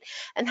donate,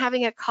 and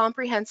having a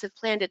comprehensive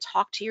plan to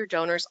talk to your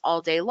donors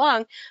all day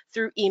long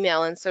through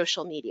email and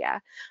social media.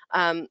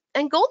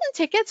 And golden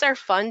tickets are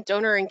fun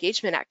donor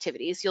engagement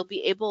activities. You'll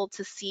be able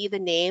to see the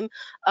name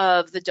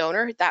of the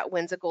donor that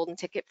wins a golden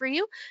ticket for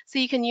you. So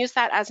you can use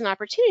that as an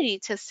opportunity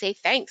to say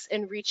thanks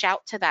and reach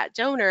out to that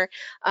donor,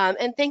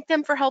 and thank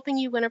them for helping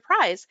you win a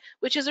prize,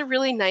 which is a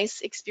really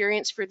nice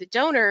experience for the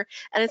donor.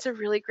 And it's a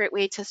really great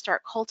way to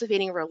start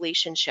cultivating a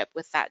relationship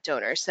with that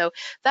donor. So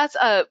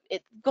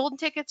golden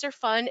tickets are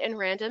fun and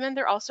random, and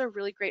they're also a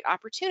really great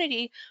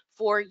opportunity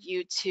for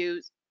you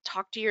to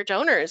talk to your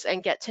donors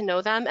and get to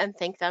know them and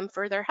thank them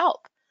for their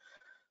help.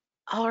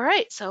 All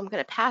right, so I'm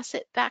going to pass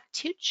it back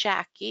to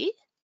Jackie.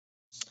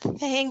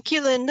 Thank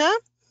you, Linda.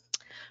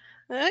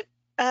 All right,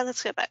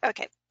 let's go back.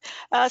 Okay.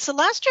 So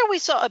last year we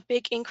saw a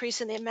big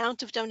increase in the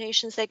amount of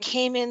donations that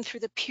came in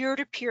through the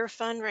peer-to-peer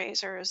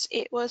fundraisers.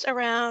 It was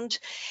around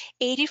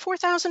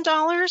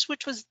 $84,000,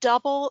 which was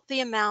double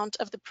the amount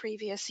of the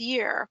previous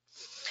year.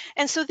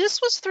 And so this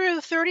was through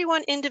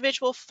 31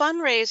 individual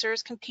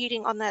fundraisers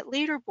competing on that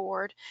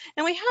leaderboard.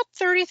 And we had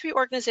 33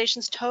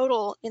 organizations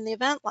total in the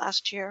event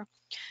last year.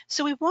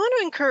 So we want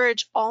to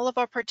encourage all of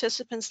our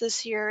participants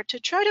this year to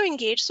try to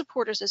engage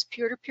supporters as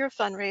peer-to-peer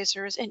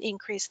fundraisers and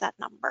increase that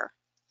number.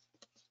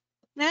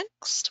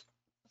 Next.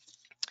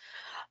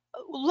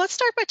 Let's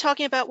start by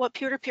talking about what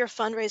peer-to-peer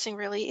fundraising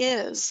really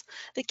is.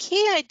 The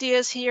key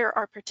ideas here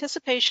are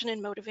participation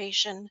and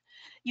motivation.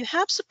 You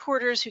have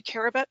supporters who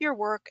care about your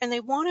work and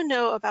they want to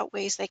know about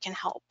ways they can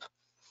help.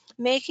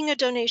 Making a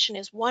donation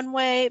is one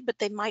way, but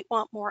they might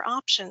want more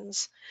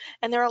options.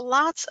 And there are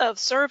lots of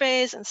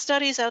surveys and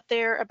studies out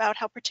there about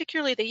how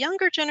particularly the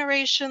younger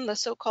generation, the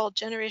so-called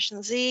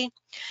Generation Z,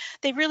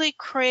 they really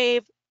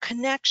crave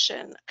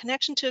connection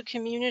to a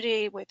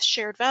community with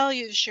shared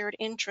values, shared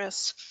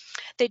interests.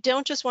 They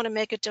don't just want to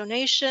make a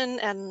donation,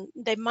 and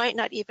they might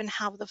not even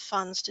have the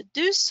funds to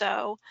do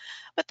so,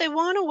 but they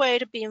want a way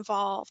to be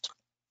involved.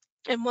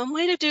 And one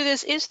way to do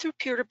this is through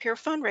peer-to-peer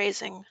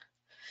fundraising.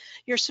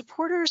 Your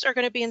supporters are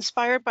going to be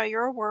inspired by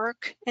your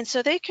work, and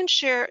so they can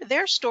share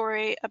their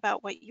story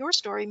about what your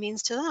story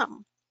means to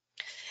them.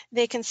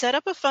 They can set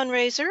up a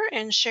fundraiser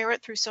and share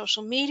it through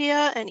social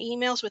media and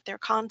emails with their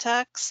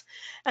contacts,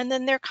 and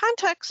then their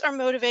contacts are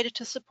motivated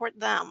to support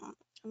them.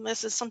 And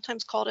this is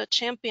sometimes called a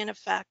champion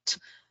effect.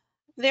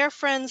 Their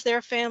friends,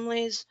 their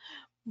families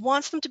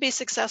wants them to be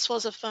successful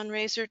as a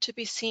fundraiser, to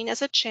be seen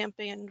as a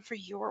champion for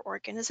your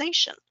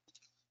organization.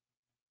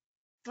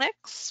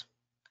 Next.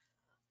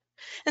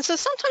 And so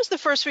sometimes the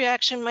first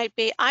reaction might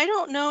be, I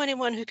don't know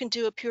anyone who can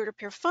do a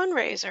peer-to-peer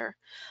fundraiser.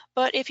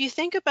 But if you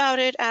think about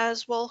it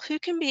as, well, who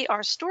can be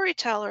our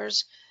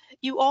storytellers?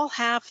 You all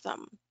have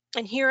them.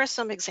 And here are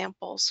some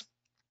examples.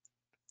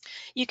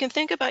 You can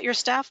think about your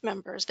staff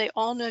members. They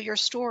all know your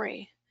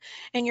story.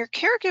 And your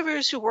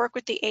caregivers who work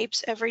with the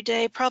apes every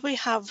day probably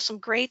have some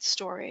great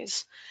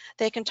stories.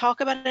 They can talk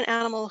about an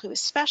animal who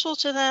is special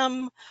to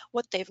them,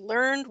 what they've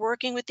learned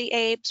working with the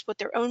apes, what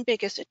their own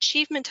biggest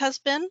achievement has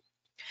been.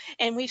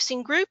 And we've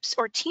seen groups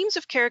or teams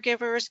of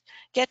caregivers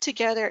get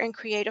together and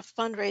create a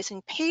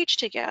fundraising page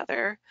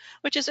together,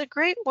 which is a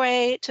great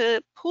way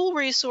to pool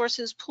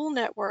resources, pool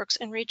networks,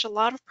 and reach a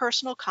lot of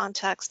personal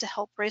contacts to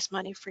help raise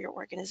money for your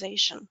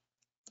organization.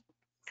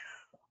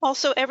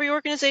 Also, every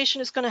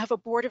organization is going to have a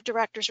board of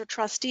directors or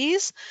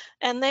trustees,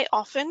 and they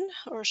often,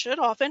 or should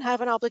often,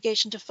 have an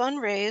obligation to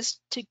fundraise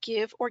to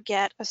give or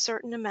get a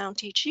certain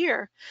amount each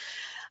year.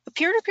 A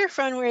peer-to-peer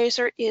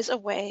fundraiser is a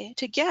way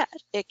to get.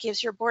 It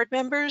gives your board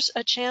members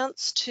a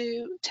chance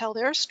to tell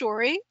their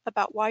story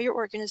about why your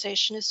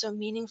organization is so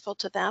meaningful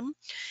to them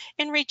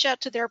and reach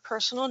out to their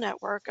personal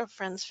network of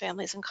friends,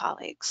 families, and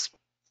colleagues.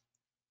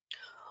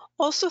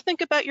 Also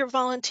think about your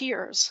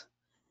volunteers.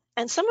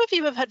 And some of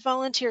you have had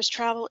volunteers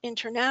travel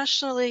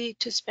internationally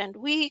to spend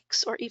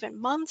weeks or even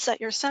months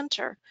at your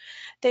center.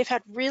 They've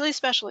had really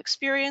special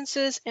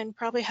experiences and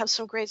probably have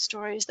some great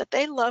stories that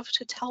they love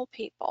to tell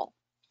people.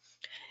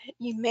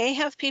 You may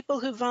have people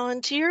who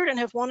volunteered and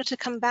have wanted to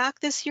come back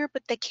this year,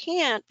 but they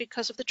can't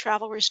because of the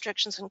travel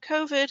restrictions and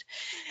COVID,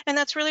 and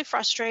that's really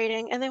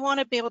frustrating, and they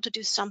want to be able to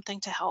do something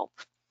to help.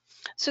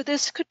 So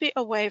this could be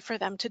a way for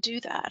them to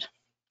do that.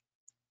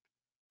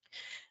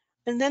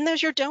 And then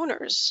there's your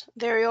donors.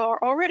 They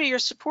are already your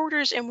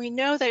supporters, and we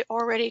know they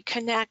already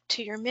connect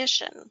to your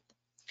mission.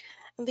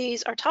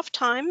 These are tough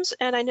times,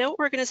 and I know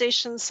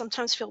organizations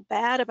sometimes feel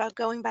bad about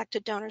going back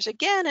to donors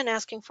again and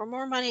asking for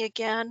more money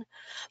again,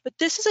 but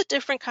this is a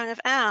different kind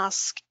of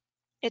ask.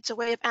 It's a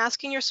way of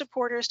asking your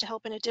supporters to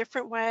help in a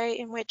different way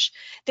in which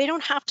they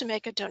don't have to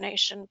make a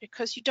donation,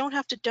 because you don't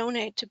have to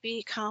donate to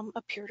become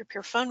a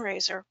peer-to-peer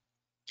fundraiser.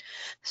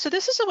 So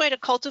this is a way to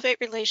cultivate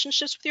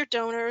relationships with your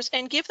donors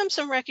and give them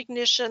some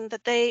recognition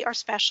that they are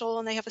special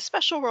and they have a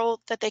special role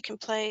that they can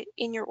play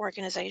in your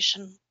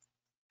organization.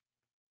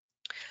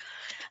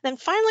 Then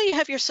finally, you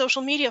have your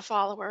social media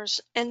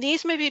followers, and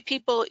these may be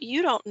people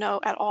you don't know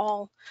at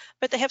all,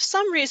 but they have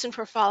some reason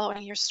for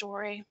following your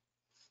story.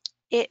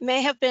 It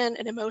may have been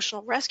an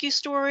emotional rescue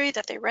story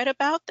that they read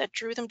about that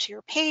drew them to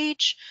your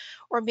page,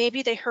 or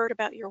maybe they heard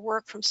about your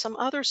work from some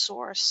other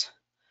source.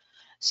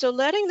 So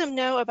letting them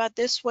know about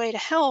this way to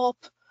help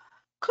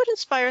could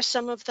inspire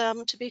some of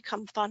them to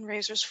become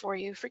fundraisers for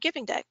you for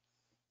Giving Day.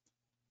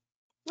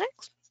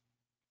 Next.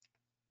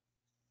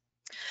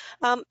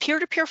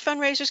 Peer-to-peer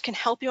fundraisers can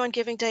help you on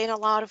Giving Day in a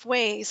lot of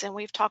ways, and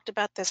we've talked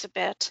about this a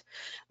bit.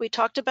 We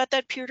talked about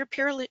that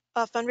peer-to-peer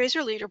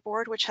fundraiser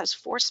leaderboard, which has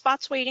 4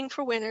 spots waiting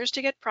for winners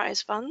to get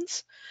prize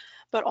funds,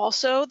 but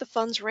also the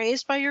funds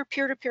raised by your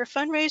peer-to-peer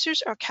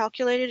fundraisers are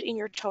calculated in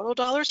your total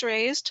dollars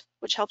raised,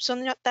 which helps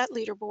on that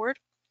leaderboard.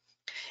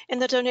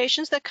 And the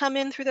donations that come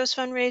in through those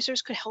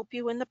fundraisers could help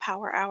you win the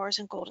power hours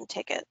and golden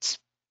tickets.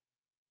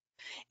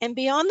 And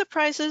beyond the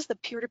prizes, the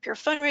peer-to-peer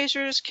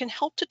fundraisers can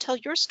help to tell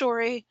your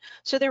story,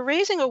 so they're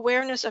raising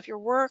awareness of your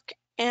work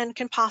and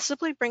can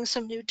possibly bring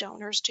some new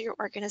donors to your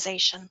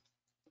organization.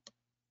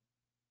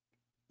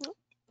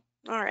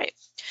 All right.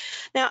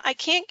 Now, I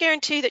can't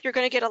guarantee that you're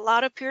going to get a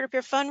lot of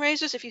peer-to-peer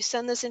fundraisers if you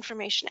send this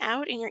information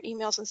out in your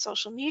emails and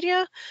social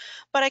media,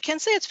 but I can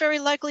say it's very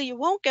likely you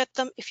won't get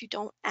them if you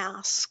don't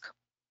ask.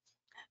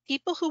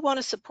 People who want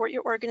to support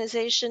your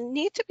organization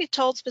need to be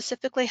told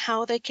specifically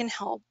how they can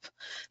help,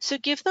 so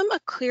give them a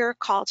clear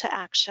call to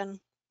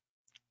action.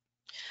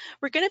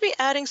 We're going to be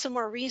adding some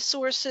more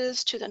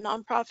resources to the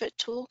nonprofit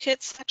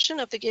toolkit section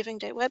of the Giving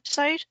Day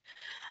website.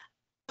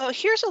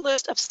 Here's a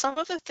list of some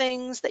of the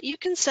things that you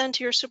can send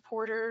to your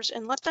supporters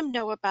and let them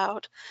know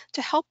about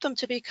to help them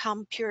to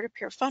become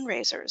peer-to-peer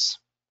fundraisers.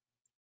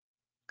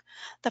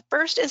 The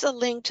first is a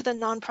link to the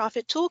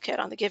nonprofit toolkit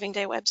on the Giving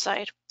Day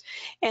website.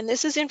 And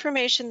this is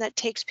information that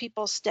takes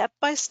people step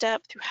by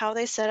step through how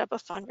they set up a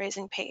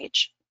fundraising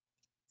page.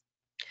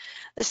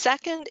 The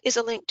second is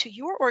a link to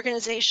your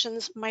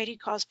organization's Mighty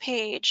Cause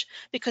page,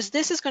 because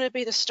this is going to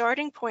be the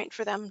starting point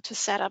for them to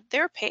set up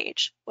their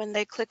page when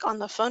they click on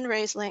the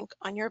fundraise link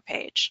on your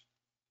page.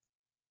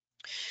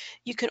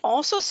 You can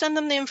also send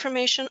them the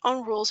information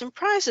on rules and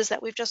prizes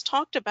that we've just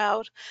talked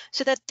about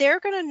so that they're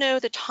going to know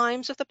the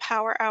times of the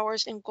power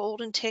hours and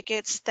golden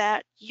tickets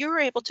that you're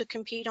able to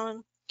compete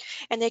on,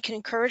 and they can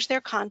encourage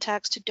their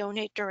contacts to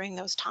donate during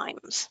those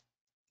times.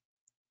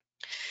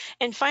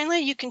 And finally,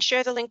 you can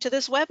share the link to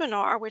this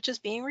webinar, which is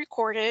being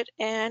recorded,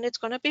 and it's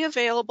going to be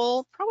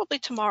available probably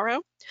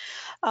tomorrow.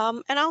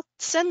 And I'll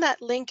send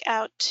that link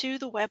out to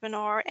the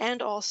webinar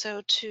and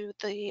also to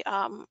the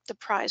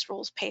prize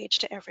rules page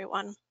to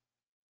everyone.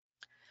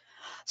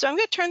 So I'm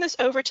going to turn this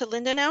over to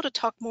Linda now to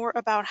talk more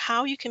about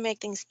how you can make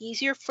things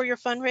easier for your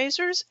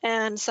fundraisers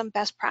and some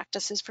best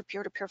practices for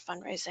peer-to-peer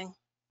fundraising.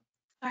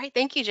 All right,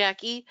 thank you,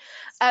 Jackie.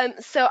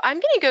 So I'm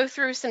going to go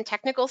through some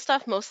technical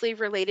stuff, mostly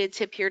related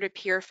to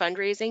peer-to-peer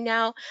fundraising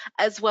now,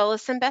 as well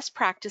as some best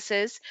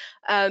practices.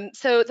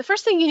 So the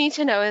first thing you need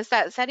to know is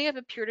that setting up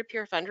a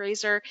peer-to-peer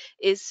fundraiser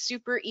is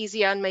super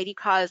easy on Mighty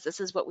Cause. This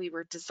is what we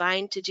were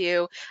designed to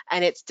do,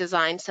 and it's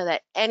designed so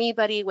that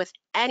anybody with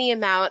any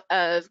amount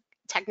of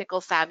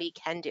technical savvy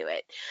can do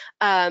it.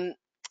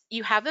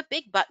 You have a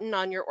big button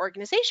on your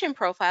organization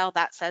profile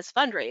that says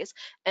fundraise,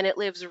 and it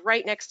lives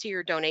right next to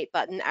your donate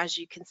button. As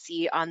you can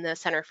see on the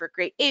Center for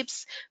Great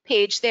Apes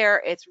page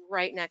there, it's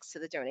right next to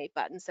the donate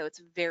button, so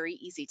it's very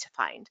easy to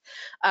find.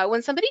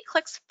 When somebody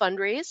clicks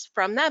fundraise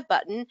from that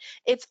button,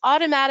 it's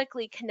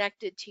automatically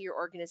connected to your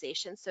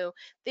organization, so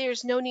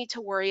there's no need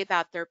to worry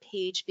about their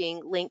page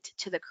being linked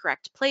to the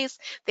correct place.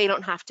 They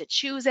don't have to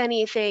choose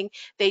anything.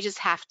 They just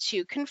have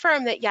to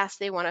confirm that yes,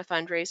 they want to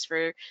fundraise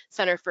for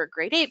Center for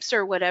Great Apes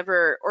or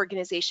whatever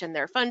organization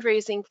they're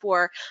fundraising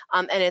for,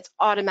 and it's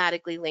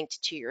automatically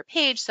linked to your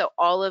page. So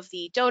all of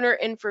the donor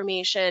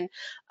information,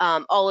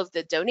 all of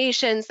the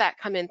donations that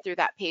come in through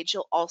that page,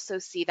 you'll also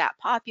see that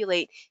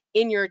populate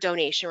in your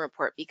donation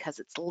report because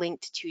it's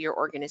linked to your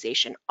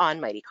organization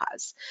on Mighty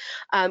Cause.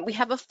 We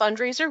have a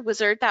fundraiser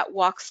wizard that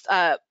walks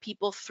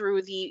people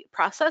through the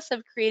process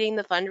of creating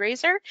the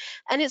fundraiser,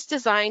 and it's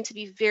designed to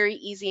be very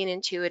easy and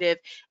intuitive.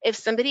 If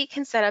somebody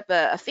can set up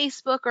a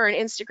Facebook or an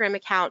Instagram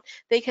account,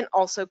 they can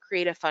also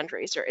create a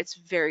fundraiser. It's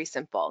very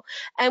simple.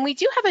 And we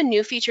do have a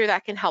new feature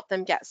that can help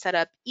them get set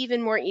up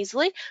even more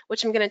easily,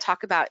 which I'm going to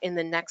talk about in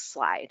the next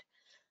slide.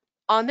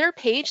 On their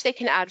page, they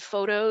can add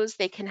photos,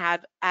 they can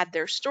add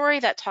their story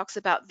that talks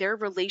about their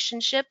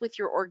relationship with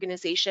your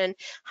organization,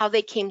 how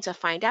they came to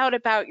find out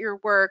about your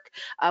work,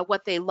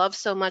 what they love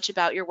so much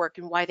about your work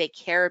and why they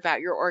care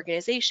about your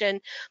organization.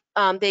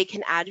 They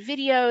can add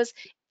videos.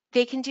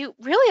 They can do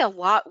really a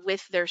lot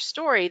with their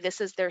story. This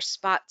is their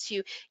spot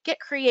to get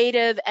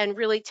creative and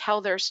really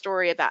tell their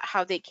story about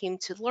how they came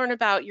to learn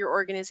about your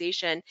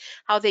organization,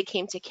 how they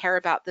came to care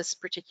about this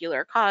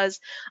particular cause,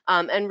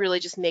 and really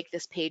just make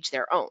this page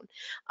their own.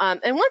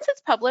 And once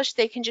it's published,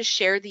 they can just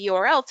share the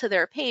URL to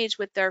their page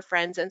with their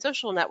friends and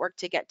social network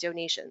to get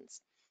donations.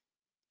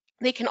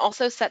 They can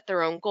also set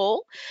their own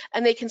goal,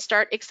 and they can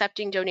start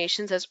accepting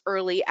donations as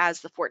early as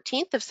the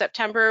 14th of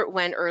September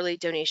when early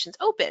donations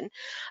open.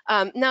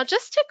 Now,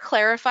 just to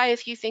clarify a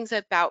few things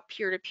about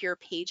peer-to-peer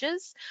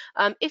pages,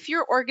 if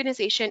your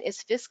organization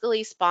is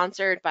fiscally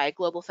sponsored by a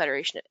Global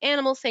Federation of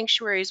Animal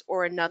Sanctuaries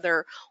or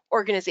another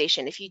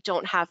organization, if you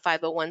don't have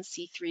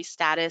 501c3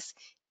 status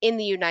in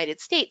the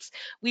United States,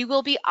 we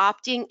will be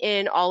opting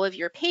in all of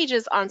your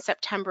pages on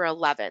September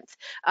 11th.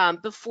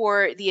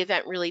 Before the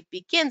event really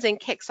begins and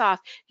kicks off,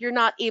 you're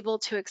not able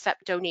to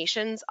accept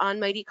donations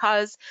on Mighty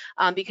Cause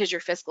because your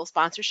fiscal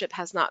sponsorship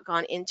has not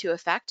gone into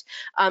effect.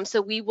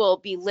 So we will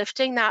be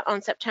lifting that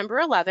on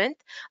September 11th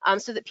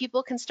so that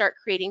people can start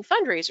creating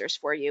fundraisers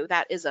for you.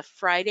 That is a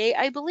Friday,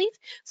 I believe.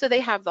 So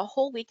they have the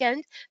whole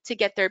weekend to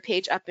get their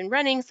page up and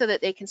running so that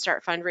they can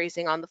start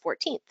fundraising on the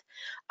 14th.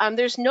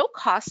 There's no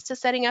cost to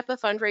setting up a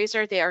fundraiser.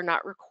 They are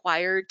not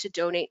required to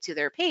donate to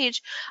their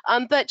page.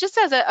 But just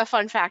as a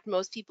fun fact,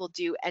 most people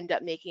do end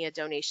up making a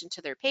donation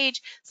to their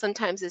page.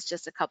 Sometimes it's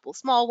just a couple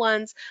small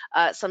ones.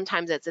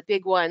 Sometimes it's a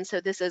big one.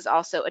 So this is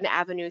also an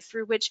avenue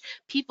through which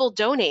people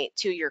donate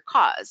to your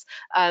cause.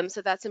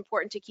 So that's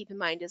important to keep in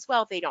mind as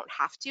well. They don't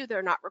have to.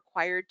 They're not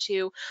required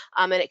to.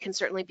 And it can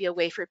certainly be a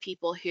way for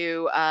people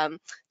who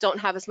don't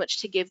have as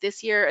much to give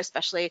this year,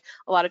 especially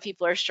a lot of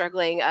people are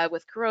struggling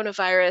with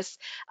coronavirus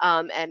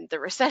and the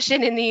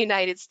recession in the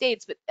United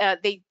States,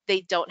 but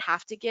they don't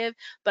have to give,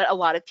 but a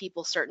lot of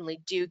people certainly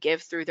do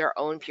give through their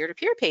own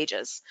peer-to-peer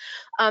pages.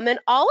 And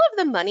all of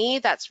the money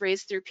that's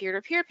raised through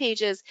peer-to-peer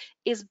pages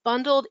is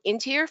bundled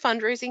into your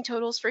fundraising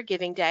totals for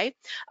Giving Day.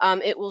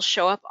 It will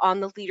show up on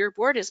the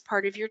leaderboard as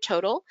part of your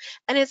total,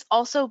 and it's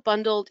also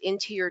bundled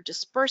into your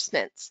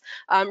disbursements.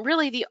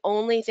 Really, the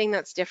only thing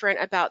that's different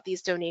about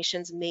these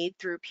donations made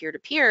through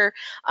peer-to-peer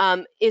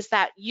is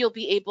that you'll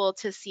be able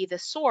to see the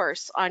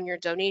source on your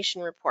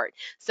donation report.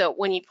 So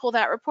when you pull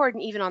that report,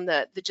 and even on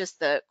just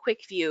the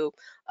quick view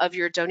of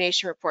your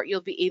donation report,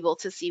 you'll be able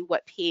to see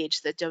what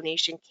page the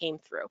donation came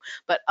through.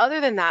 But other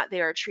than that,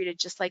 they are treated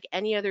just like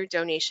any other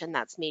donation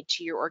that's made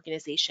to your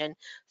organization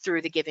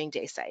through the Giving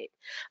Day site.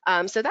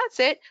 So that's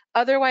it.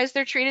 Otherwise,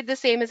 they're treated the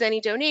same as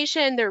any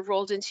donation. They're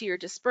rolled into your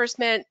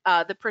disbursement.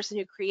 The person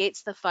who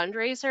creates the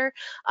fundraiser,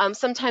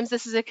 sometimes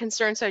this is a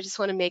concern, so I just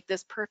want to make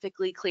this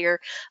perfectly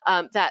clear,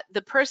 that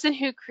the person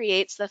who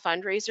creates the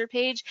fundraiser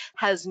page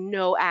has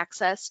no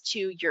access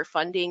to your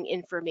funding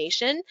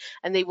information,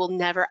 and they will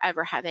never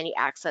ever have any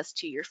access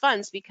to your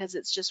funds because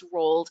it's just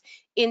rolled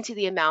into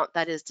the amount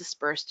that is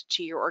dispersed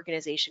to your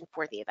organization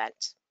for the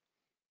event.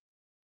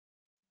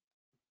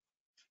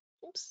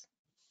 Oops.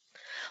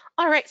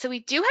 All right, so we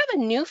do have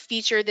a new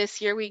feature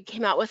this year. We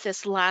came out with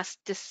this last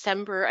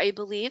December, I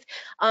believe,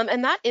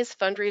 and that is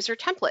fundraiser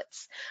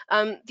templates.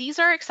 These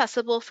are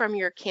accessible from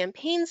your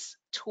campaigns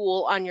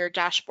tool on your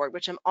dashboard,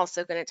 which I'm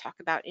also going to talk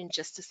about in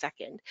just a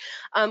second.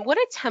 What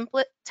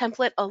a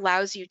template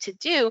allows you to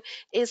do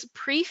is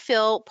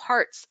pre-fill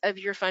parts of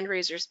your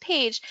fundraiser's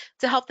page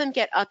to help them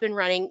get up and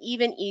running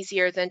even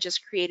easier than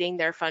just creating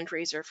their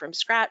fundraiser from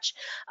scratch,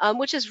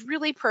 which is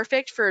really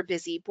perfect for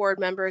busy board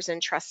members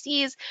and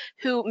trustees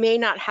who may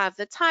not have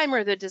the time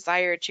or the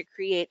desire to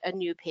create a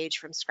new page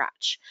from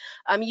scratch.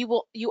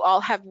 You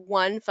all have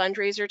one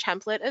fundraiser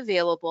template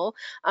available,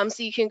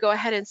 so you can go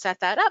ahead and set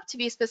that up to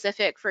be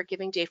specific for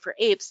Giving Day for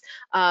Apes,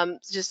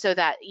 just so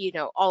that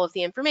all of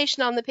the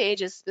information on the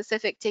page is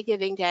specific to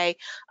Giving Day,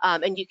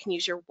 and you can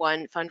use your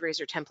one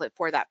fundraiser template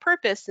for that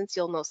purpose, since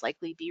you'll most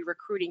likely be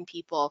recruiting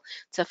people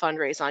to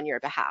fundraise on your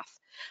behalf.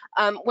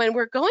 When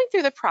we're going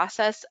through the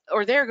process,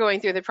 or they're going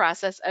through the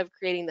process of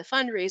creating the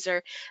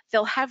fundraiser,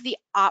 they'll have the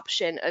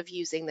option of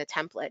using the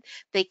template.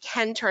 They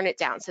can turn it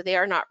down, so they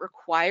are not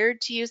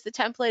required to use the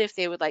template if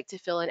they would like to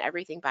fill in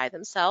everything by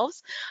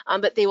themselves,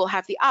 but they will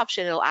have the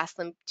option. It'll ask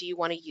them, do you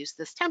want to use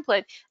this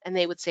template? And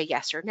they would say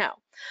yes or no.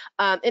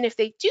 And if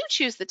they do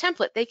choose the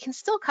template, they can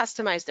still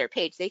customize their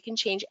page. They can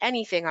change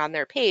anything on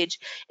their page.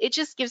 It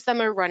just gives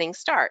them a running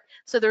start.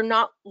 So they're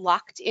not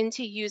locked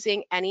into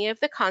using any of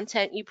the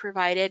content you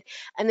provided,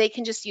 and they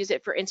can just use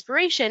it for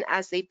inspiration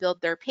as they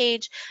build their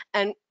page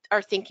and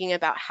are thinking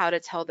about how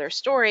to tell their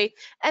story.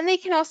 And they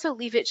can also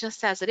leave it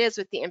just as it is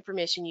with the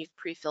information you've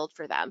pre-filled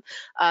for them.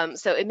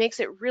 So it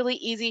makes it really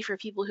easy for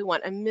people who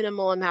want a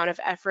minimal amount of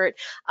effort,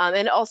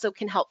 and also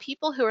can help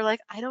people who are like,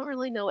 I don't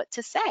really know what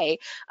to say.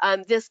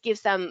 This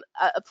gives them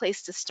a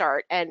place to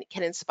start and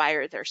can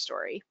inspire their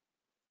story.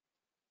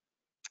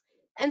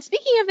 And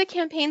speaking of the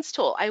campaigns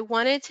tool, I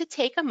wanted to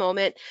take a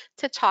moment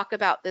to talk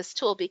about this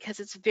tool because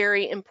it's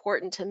very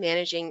important to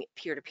managing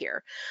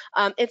peer-to-peer.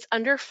 It's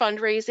under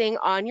fundraising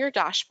on your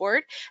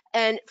dashboard.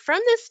 And from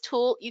this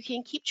tool, you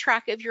can keep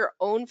track of your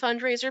own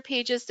fundraiser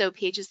pages, so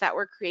pages that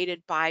were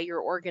created by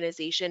your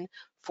organization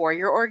for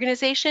your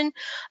organization.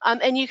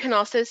 And you can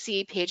also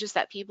see pages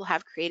that people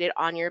have created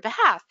on your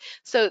behalf.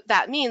 So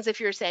that means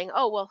if you're saying,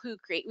 oh, well,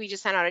 we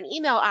just sent out an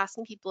email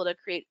asking people to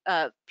create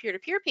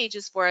peer-to-peer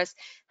pages for us,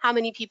 how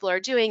many people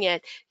are doing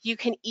it, you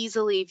can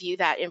easily view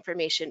that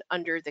information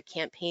under the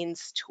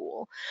campaigns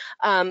tool.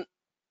 And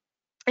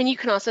you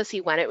can also see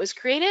when it was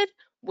created,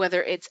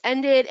 whether it's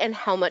ended, and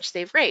how much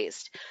they've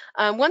raised.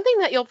 One thing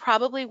that you'll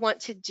probably want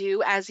to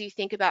do as you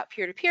think about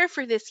peer-to-peer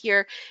for this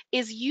year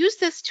is use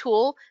this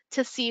tool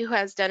to see who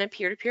has done a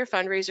peer-to-peer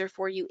fundraiser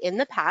for you in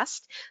the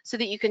past, so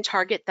that you can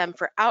target them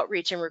for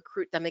outreach and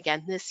recruit them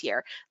again this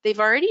year. They've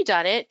already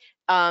done it.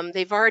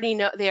 They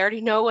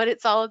already know what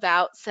it's all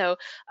about, so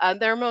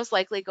they're most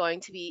likely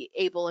going to be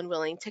able and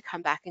willing to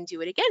come back and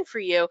do it again for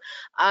you.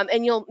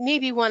 And you'll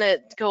maybe want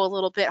to go a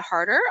little bit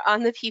harder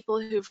on the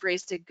people who've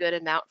raised a good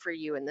amount for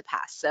you in the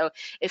past. So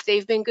if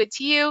they've been good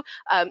to you,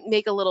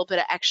 make a little bit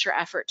of extra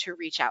effort to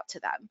reach out to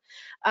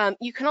them.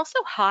 You can also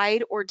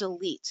hide or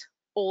delete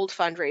old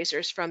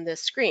fundraisers from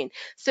this screen.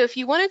 So if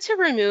you wanted to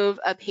remove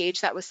a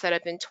page that was set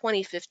up in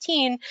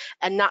 2015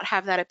 and not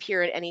have that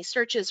appear in any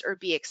searches or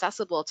be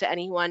accessible to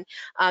anyone,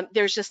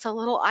 there's just a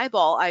little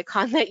eyeball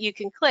icon that you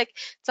can click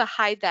to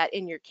hide that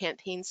in your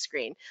campaign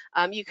screen.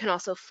 You can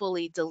also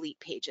fully delete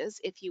pages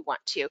if you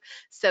want to.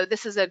 So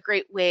this is a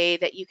great way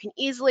that you can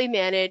easily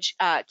manage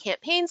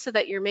campaigns, so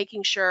that you're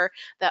making sure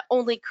that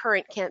only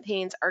current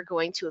campaigns are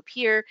going to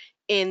appear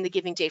in the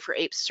Giving Day for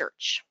Apes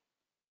search.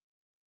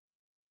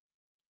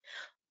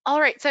 All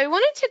right, so I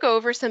wanted to go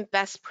over some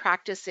best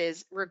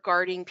practices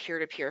regarding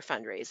peer-to-peer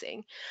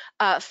fundraising.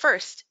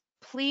 First,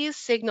 please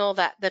signal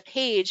that the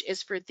page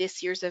is for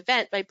this year's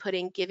event by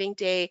putting Giving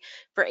Day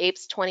for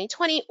Apes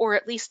 2020, or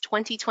at least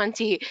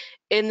 2020,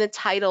 in the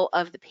title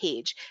of the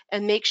page,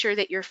 and make sure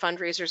that your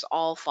fundraisers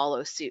all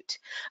follow suit.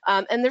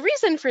 And the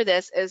reason for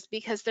this is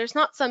because there's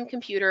not some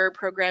computer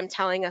program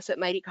telling us at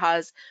Mighty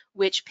Cause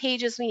which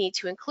pages we need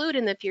to include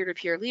in the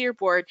peer-to-peer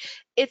leaderboard.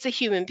 It's a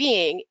human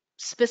being,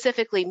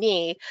 specifically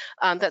me,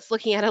 that's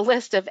looking at a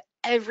list of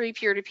every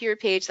peer-to-peer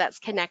page that's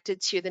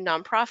connected to the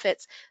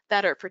nonprofits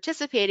that are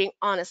participating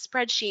on a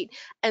spreadsheet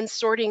and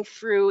sorting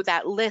through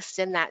that list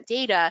and that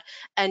data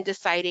and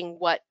deciding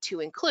what to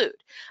include.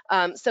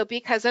 So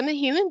because I'm a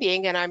human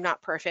being and I'm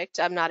not perfect,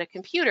 I'm not a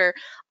computer,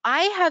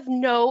 I have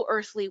no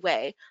earthly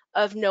way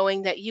of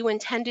knowing that you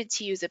intended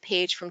to use a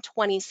page from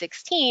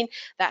 2016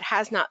 that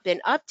has not been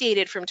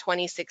updated from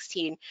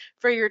 2016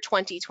 for your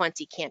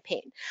 2020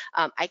 campaign.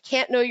 I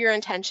can't know your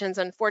intentions.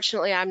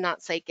 Unfortunately, I'm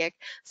not psychic,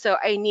 so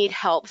I need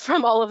help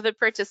from all of the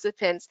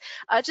participants,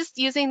 just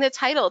using the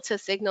title to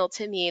signal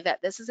to me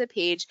that this is a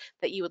page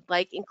that you would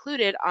like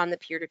included on the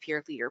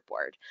peer-to-peer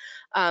leaderboard.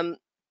 Um,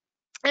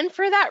 and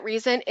for that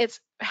reason, it's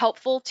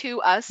helpful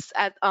to us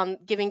at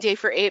Giving Day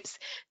for Apes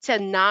to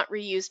not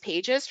reuse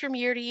pages from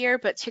year to year,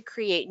 but to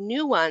create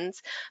new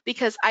ones,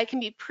 because I can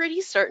be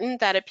pretty certain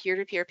that a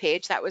peer-to-peer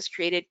page that was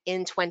created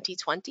in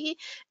 2020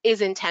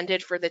 is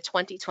intended for the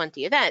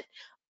 2020 event.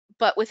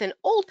 But with an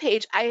old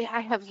page, I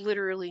have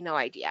literally no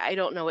idea. I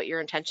don't know what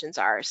your intentions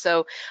are.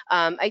 So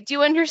I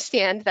do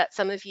understand that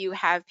some of you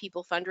have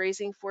people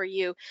fundraising for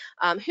you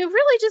who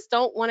really just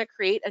don't want to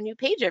create a new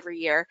page every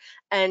year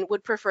and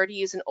would prefer to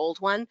use an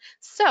old one.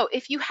 So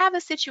if you have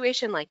a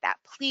situation like that,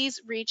 please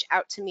reach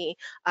out to me.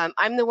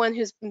 I'm the one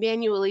who's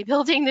manually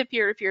building the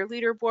peer-to-peer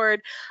leaderboard.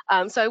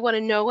 So I want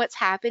to know what's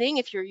happening.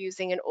 If you're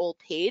using an old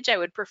page, I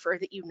would prefer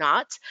that you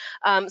not.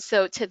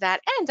 So to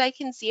that end, I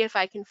can see if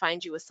I can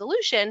find you a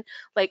solution,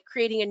 like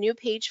creating a new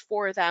page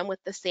for them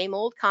with the same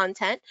old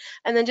content,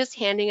 and then just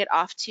handing it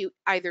off to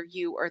either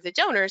you or the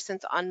donor,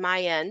 since on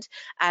my end,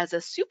 as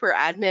a super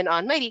admin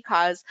on Mighty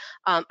Cause,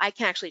 I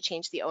can actually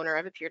change the owner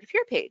of a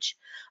peer-to-peer page.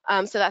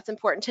 So that's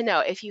important to know.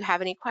 If you have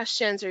any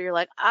questions or you're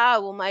like,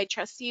 well, my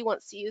trustee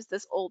wants to use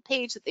this old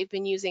page that they've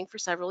been using for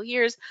several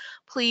years,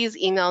 please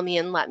email me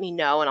and let me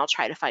know, and I'll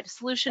try to find a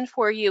solution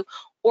for you,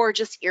 or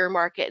just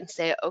earmark it and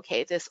say,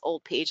 okay, this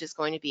old page is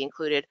going to be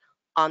included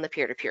on the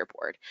peer-to-peer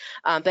board.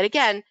 But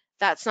again,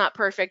 that's not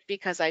perfect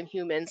because I'm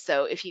human.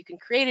 So if you can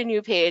create a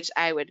new page,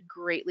 I would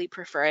greatly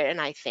prefer it. And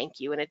I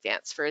thank you in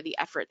advance for the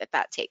effort that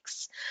that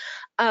takes.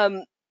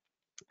 Um,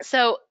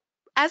 so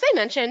as I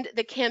mentioned,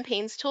 the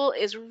campaigns tool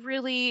is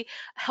really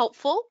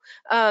helpful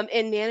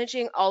in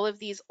managing all of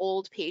these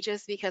old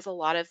pages, because a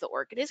lot of the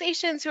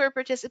organizations who are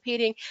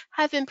participating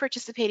have been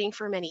participating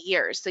for many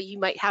years. So you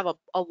might have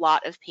a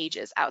lot of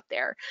pages out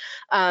there.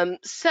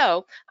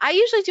 So I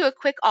usually do a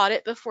quick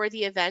audit before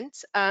the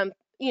event.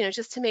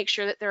 Just to make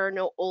sure that there are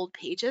no old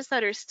pages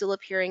that are still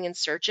appearing in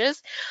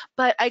searches.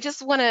 But I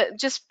just want to,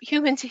 just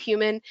human to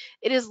human,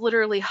 it is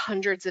literally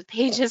hundreds of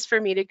pages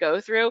for me to go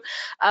through.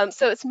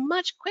 So it's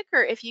much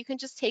quicker if you can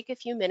just take a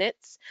few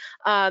minutes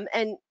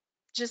and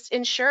just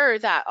ensure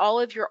that all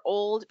of your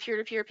old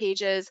peer-to-peer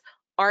pages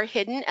are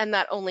hidden and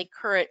that only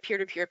current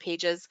peer-to-peer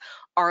pages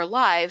are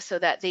live, so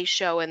that they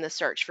show in the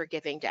search for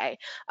Giving Day.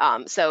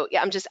 So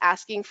yeah, I'm just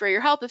asking for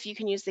your help. If you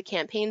can use the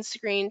campaign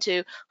screen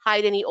to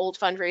hide any old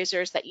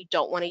fundraisers that you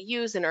don't want to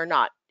use and are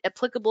not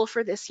applicable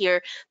for this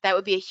year, that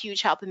would be a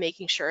huge help in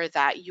making sure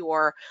that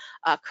your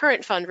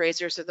current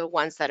fundraisers are the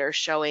ones that are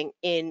showing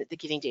in the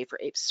Giving Day for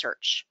Apes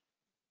search.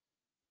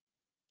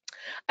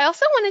 I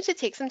also wanted to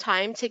take some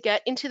time to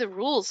get into the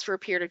rules for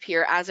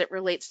peer-to-peer as it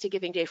relates to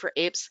Giving Day for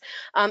Apes,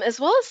 as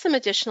well as some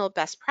additional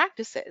best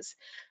practices.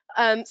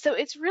 So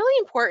it's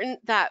really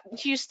important that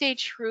you stay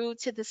true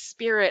to the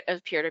spirit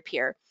of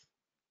peer-to-peer,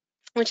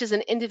 which is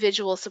an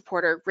individual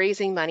supporter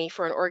raising money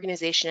for an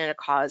organization and a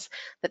cause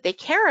that they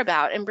care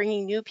about and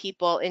bringing new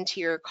people into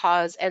your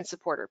cause and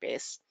supporter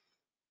base.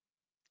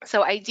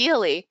 So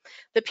ideally,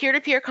 the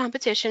peer-to-peer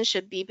competition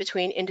should be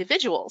between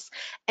individuals.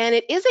 And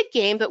it is a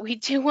game, but we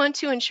do want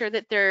to ensure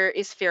that there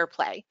is fair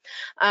play.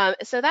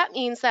 So that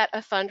means that a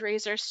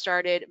fundraiser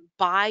started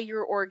by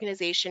your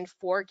organization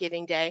for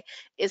Giving Day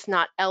is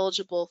not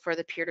eligible for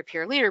the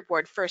peer-to-peer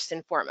leaderboard, first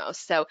and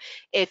foremost. So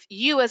if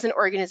you as an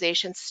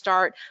organization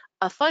start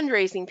a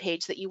fundraising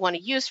page that you want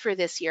to use for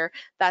this year,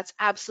 that's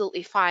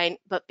absolutely fine.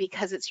 But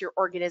because it's your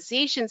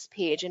organization's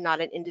page and not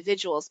an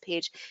individual's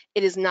page,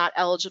 it is not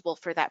eligible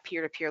for that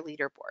peer-to-peer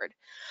leaderboard.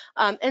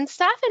 And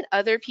staff and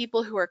other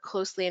people who are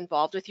closely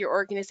involved with your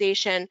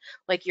organization,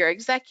 like your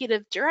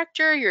executive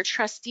director, your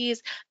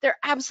trustees, they're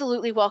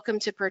absolutely welcome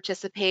to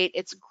participate.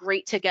 It's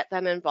great to get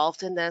them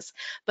involved in this.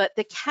 But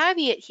the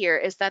caveat here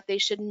is that they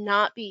should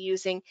not be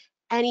using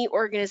any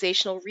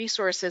organizational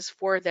resources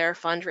for their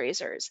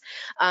fundraisers.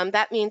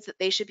 That means that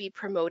they should be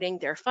promoting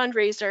their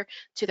fundraiser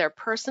to their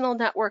personal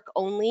network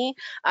only.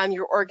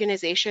 Your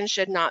organization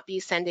should not be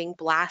sending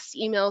blast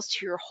emails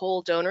to your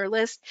whole donor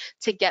list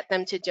to get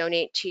them to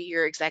donate to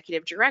your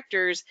executive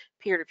director's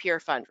peer-to-peer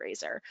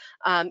fundraiser.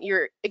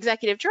 Your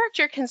executive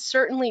director can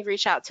certainly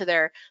reach out to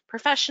their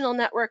professional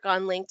network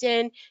on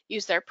LinkedIn,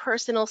 use their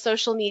personal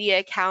social media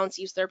accounts,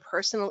 use their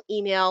personal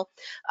email.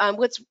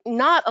 What's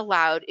not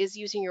allowed is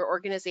using your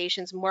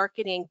organization's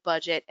marketing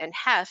budget and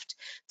heft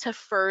to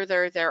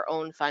further their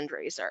own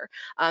fundraiser,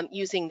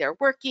 using their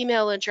work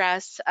email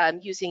address,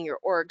 using your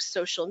org's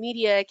social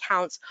media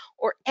accounts,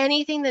 or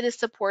anything that is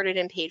supported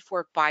and paid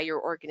for by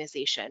your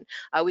organization.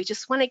 We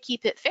just want to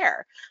keep it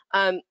fair.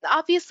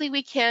 Obviously,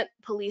 we can't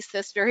police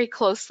this very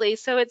closely.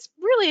 So it's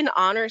really an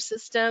honor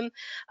system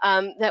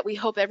that we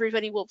hope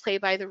everybody will play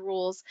by the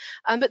rules.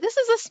 But this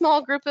is a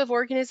small group of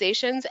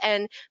organizations,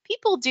 and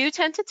people do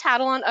tend to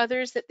tattle on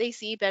others that they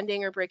see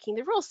bending or breaking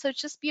the rules. So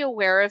just be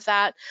aware of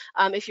that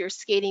if you're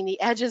skating the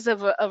edges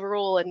of a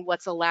rule and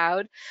what's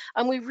allowed.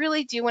 We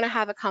really do want to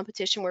have a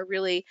competition where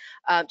really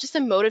just a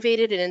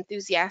motivated and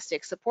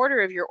enthusiastic supporter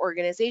of your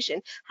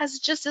organization has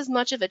just as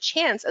much of a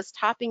chance as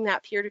topping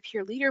that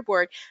peer-to-peer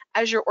leaderboard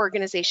as your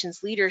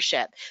organization's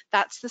leadership.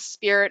 That's the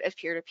spirit of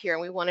peer-to-peer,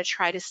 and we want to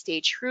try to stay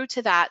true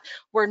to that.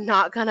 We're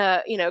not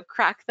gonna,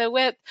 crack the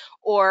whip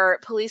or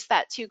police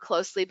that too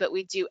closely, but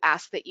we do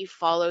ask that you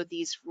follow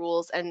these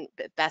rules and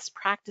best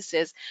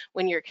practices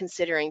when you're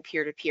considering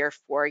peer-to-peer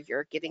for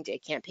your Giving Day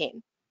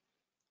campaign.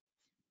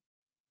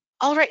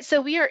 All right, so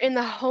we are in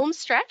the home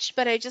stretch,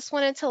 but I just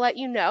wanted to let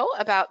you know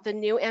about the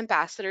new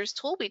ambassadors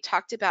tool. We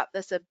talked about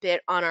this a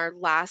bit on our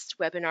last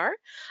webinar.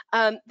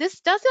 This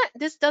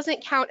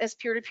doesn't count as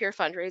peer-to-peer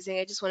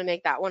fundraising. I just want to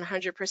make that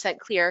 100%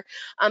 clear.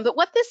 But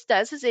what this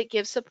does is it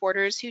gives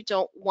supporters who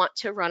don't want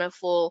to run a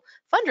full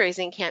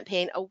fundraising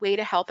campaign a way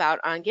to help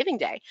out on Giving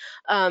Day.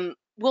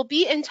 We'll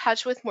be in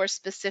touch with more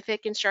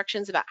specific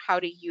instructions about how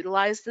to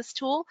utilize this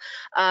tool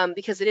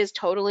because it is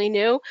totally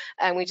new,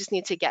 and we just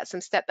need to get some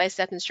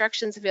step-by-step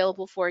instructions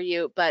available for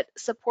you. But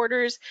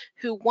supporters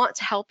who want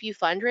to help you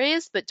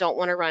fundraise but don't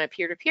want to run a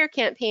peer-to-peer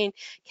campaign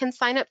can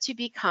sign up to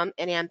become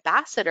an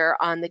ambassador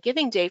on the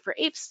Giving Day for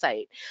Apes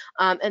site.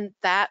 And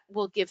that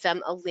will give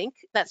them a link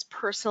that's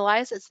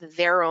personalized. It's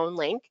their own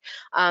link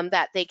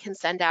that they can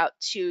send out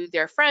to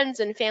their friends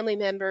and family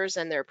members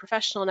and their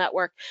professional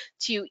network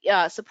to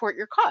support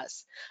your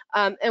cause.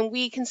 And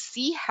we can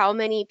see how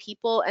many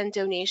people and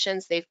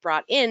donations they've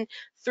brought in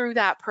through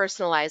that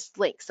personalized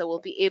link. So we'll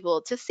be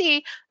able to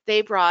see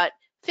they brought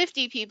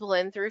 50 people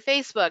in through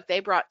Facebook, they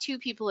brought 2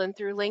 people in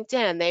through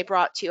LinkedIn, they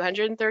brought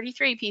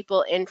 233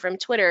 people in from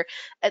Twitter,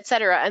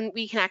 etc. And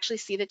we can actually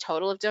see the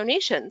total of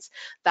donations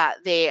that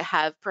they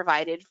have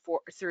provided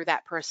through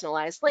that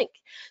personalized link.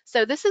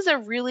 So this is a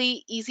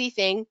really easy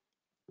thing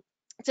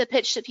to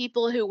pitch to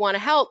people who want to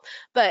help,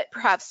 but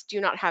perhaps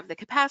do not have the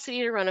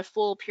capacity to run a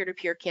full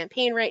peer-to-peer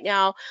campaign right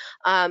now.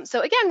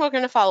 So again, we're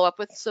going to follow up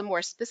with some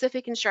more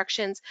specific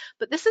instructions,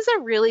 but this is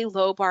a really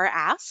low bar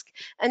ask,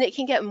 and it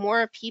can get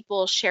more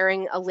people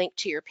sharing a link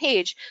to your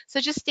page. So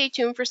just stay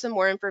tuned for some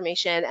more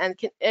information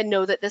and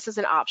know that this is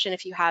an option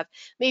if you have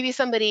maybe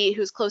somebody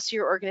who's close to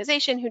your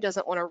organization who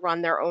doesn't want to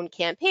run their own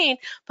campaign,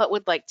 but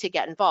would like to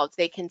get involved.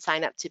 They can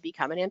sign up to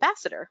become an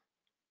ambassador.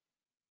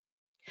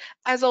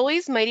 As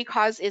always, Mighty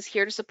Cause is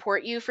here to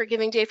support you for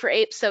Giving Day for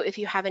Apes. So if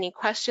you have any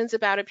questions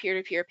about a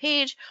peer-to-peer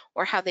page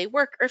or how they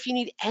work, or if you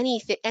need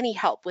any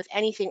help with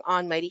anything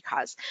on Mighty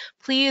Cause,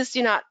 please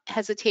do not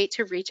hesitate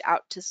to reach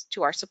out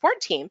to our support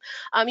team.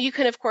 You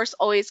can, of course,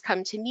 always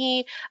come to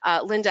me,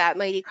 Linda at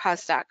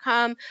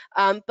mightycause.com.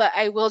 But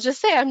I will just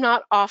say I'm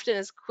not often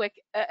as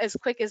quick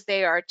as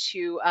they are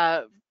to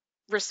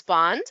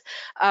respond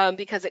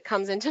because it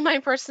comes into my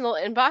personal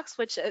inbox,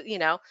 which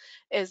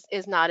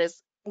is not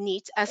as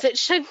neat as it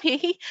should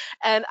be.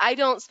 And I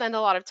don't spend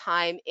a lot of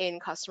time in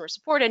customer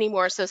support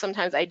anymore, so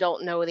sometimes I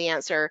don't know the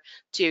answer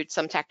to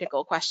some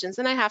technical questions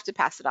and I have to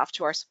pass it off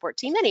to our support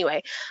team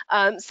anyway.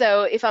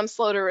 So if I'm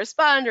slow to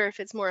respond, or if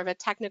it's more of a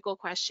technical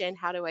question,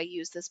 how do I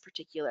use this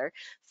particular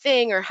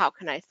thing, or how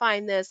can I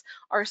find this,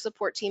 our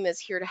support team is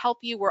here to help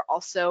you. We're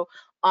also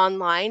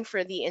online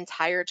for the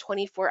entire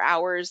 24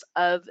 hours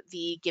of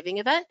the giving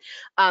event.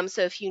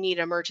 So if you need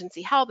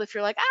emergency help, if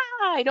you're like,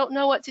 I don't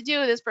know what to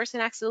do, this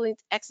person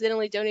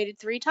accidentally donated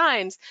 3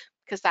 times,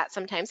 because that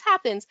sometimes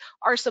happens,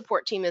 our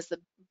support team is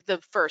the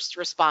first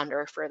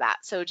responder for that.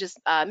 So just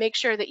make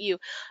sure that you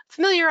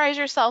familiarize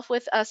yourself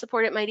with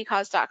support at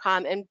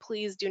mightycause.com, and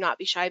please do not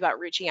be shy about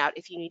reaching out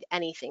if you need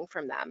anything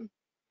from them.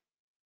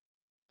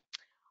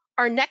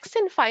 Our next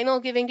and final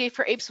Giving Day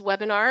for Apes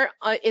webinar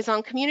is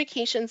on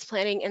communications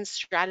planning and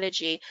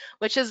strategy,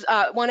 which is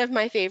one of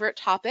my favorite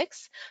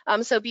topics.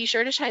 So be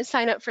sure to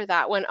sign up for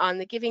that one on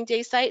the Giving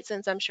Day site,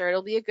 since I'm sure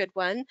it'll be a good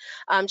one.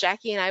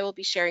 Jackie and I will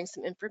be sharing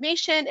some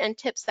information and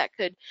tips that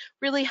could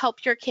really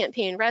help your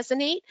campaign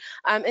resonate.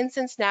 And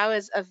since now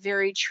is a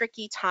very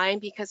tricky time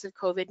because of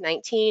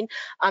COVID-19,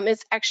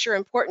 it's extra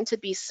important to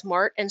be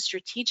smart and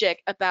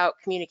strategic about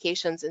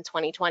communications in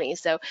 2020.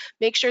 So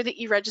make sure that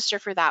you register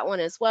for that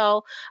one as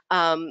well.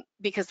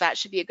 Because that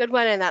should be a good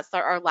one, and that's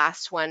our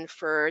last one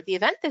for the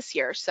event this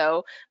year.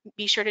 So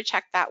be sure to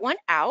check that one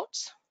out.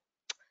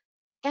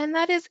 And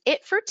that is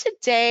it for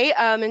today.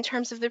 In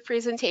terms of the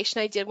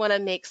presentation, I did want to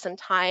make some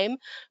time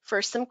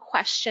for some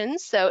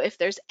questions. So if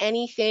there's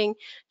anything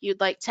you'd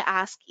like to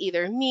ask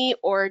either me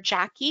or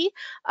Jackie,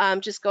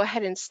 just go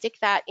ahead and stick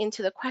that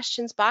into the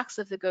questions box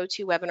of the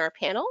GoToWebinar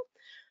panel.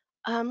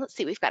 Let's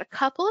see, we've got a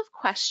couple of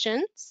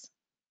questions.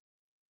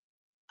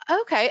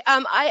 Okay,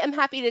 I am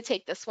happy to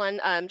take this one.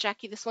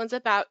 Jackie, this one's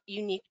about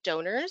unique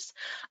donors.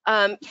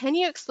 Can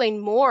you explain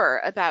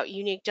more about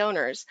unique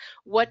donors?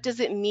 What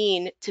does it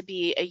mean to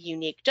be a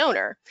unique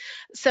donor?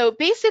 So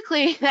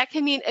basically, that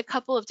can mean a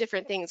couple of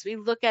different things. We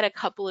look at a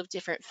couple of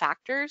different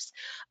factors,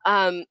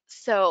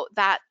 so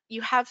that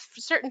you have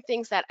certain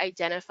things that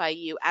identify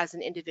you as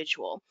an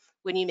individual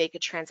when you make a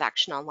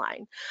transaction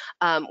online.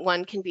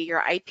 One can be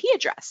your IP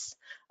address.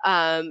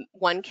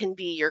 One can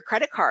be your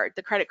credit card,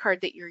 the credit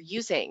card that you're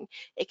using.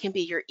 It can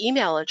be your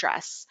email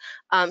address.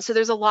 So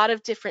there's a lot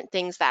of different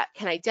things that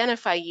can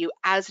identify you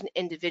as an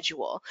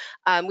individual.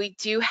 We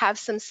do have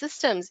some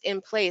systems in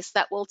place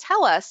that will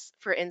tell us,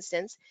 for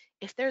instance,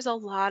 if there's a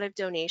lot of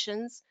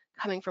donations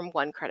coming from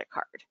one credit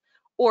card,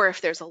 or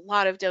if there's a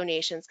lot of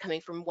donations coming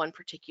from one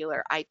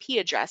particular IP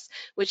address,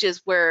 which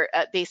is where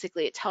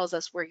basically it tells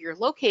us where you're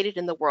located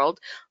in the world.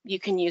 You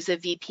can use a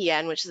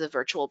VPN, which is a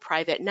virtual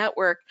private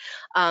network,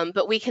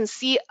 but we can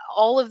see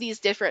all of these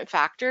different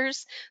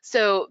factors.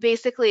 So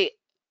basically,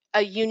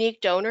 a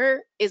unique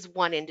donor is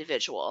one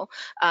individual.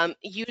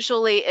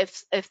 Usually,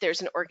 if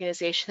there's an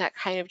organization that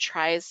kind of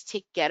tries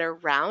to get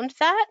around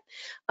that,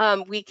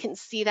 we can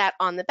see that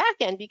on the back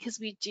end because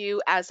we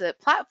do, as a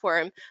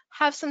platform,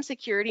 have some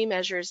security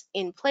measures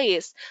in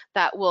place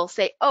that will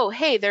say, oh,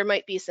 hey, there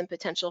might be some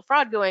potential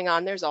fraud going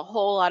on. There's a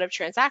whole lot of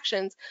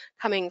transactions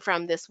coming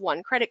from this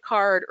one credit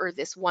card or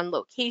this one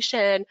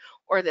location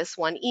or this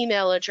one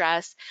email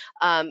address.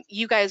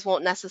 You guys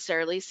won't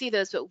necessarily see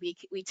those, but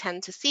we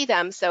tend to see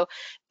them. So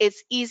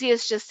it's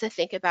easiest just to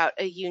think about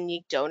a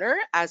unique donor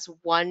as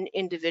one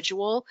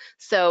individual.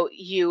 So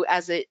you,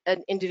 as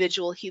an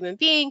individual human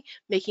being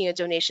making a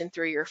donation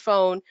through your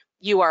phone,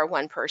 you are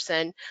one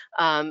person,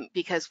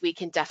 because we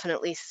can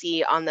definitely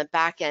see on the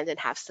back end and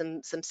have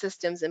some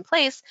systems in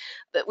place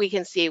that we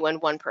can see when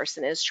one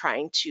person is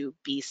trying to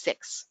be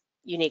six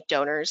unique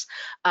donors.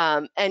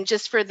 And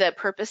just for the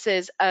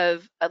purposes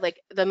of like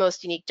the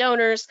most unique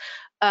donors,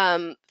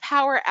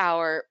 Power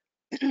Hour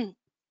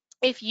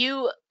if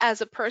you,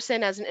 as a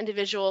person, as an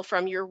individual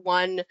from your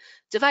one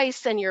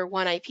device and your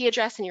one IP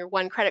address and your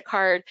one credit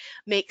card,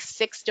 make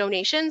 6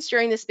 donations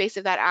during the space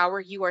of that hour,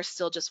 you are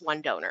still just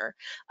one donor.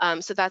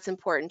 So that's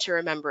important to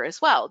remember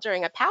as well.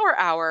 During a power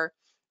hour,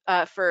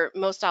 for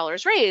most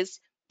dollars raised,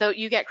 though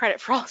you get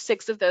credit for all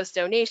 6 of those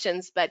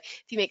donations, but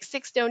if you make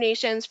 6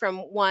 donations from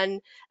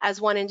one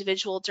as one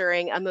individual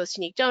during a most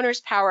unique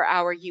donors power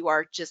hour,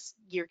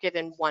 you're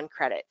given one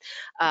credit.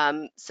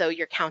 So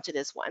you're counted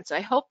as one. So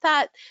I hope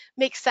that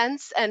makes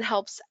sense and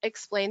helps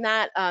explain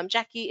that.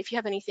 Jackie, if you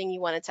have anything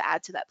you wanted to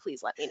add to that,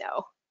 please let me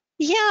know.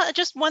 Yeah,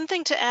 just one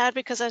thing to add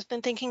because I've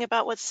been thinking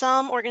about what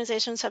some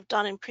organizations have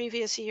done in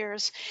previous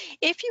years.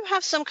 If you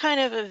have some kind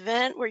of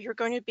event where you're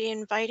going to be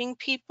inviting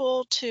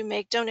people to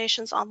make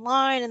donations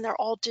online and they're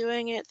all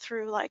doing it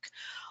through like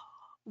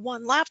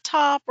one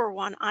laptop or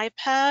one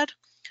iPad,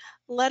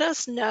 let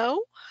us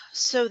know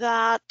so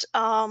that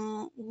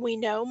we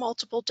know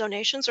multiple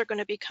donations are going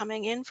to be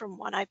coming in from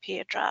one IP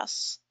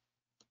address.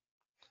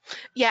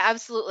 Yeah,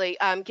 absolutely.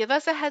 Give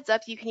us a heads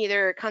up. You can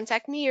either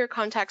contact me or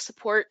contact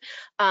support.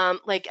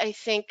 Like I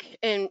think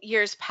in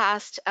years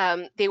past,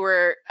 I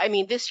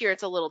mean, this year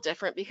it's a little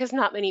different because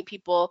not many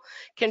people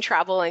can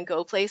travel and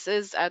go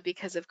places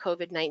because of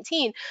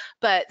COVID-19,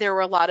 but there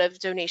were a lot of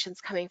donations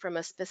coming from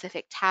a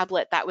specific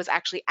tablet that was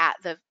actually at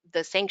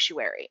the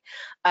sanctuary.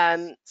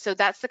 So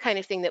that's the kind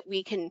of thing that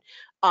we can,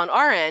 on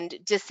our end,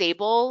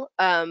 disable.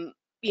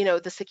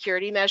 The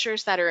security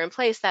measures that are in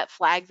place that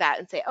flag that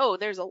and say, oh,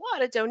 there's a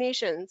lot of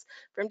donations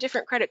from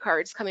different credit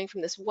cards coming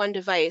from this one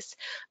device,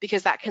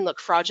 because that can look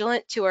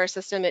fraudulent to our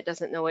system. It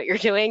doesn't know what you're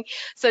doing.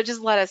 So just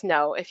let us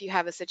know if you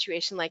have a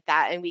situation like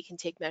that, and we can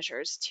take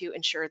measures to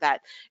ensure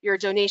that your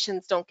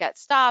donations don't get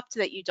stopped,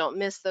 that you don't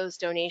miss those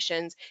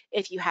donations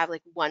if you have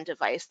like one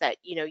device that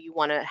you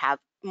want to have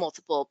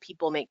multiple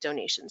people make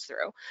donations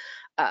through.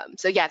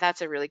 So yeah,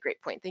 that's a really great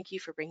point. Thank you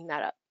for bringing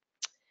that up.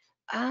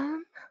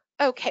 Um,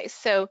 okay,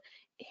 so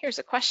here's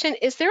a question.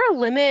 Is there a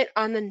limit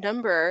on the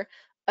number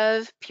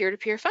of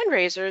peer-to-peer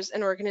fundraisers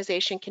an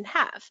organization can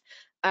have?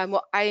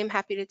 Well, I am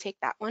happy to take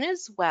that one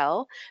as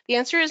well. The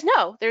answer is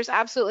no, there's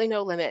absolutely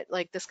no limit.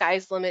 Like the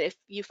sky's the limit. If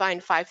you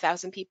find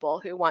 5,000 people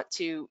who want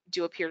to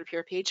do a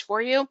peer-to-peer page for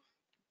you,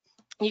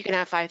 you can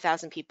have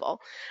 5,000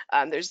 people.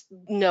 There's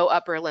no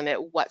upper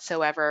limit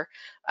whatsoever.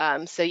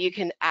 So you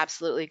can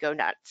absolutely go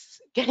nuts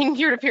getting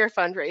peer-to-peer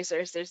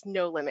fundraisers. There's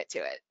no limit to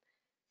it.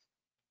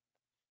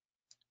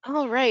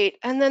 All right.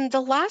 And then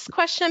the last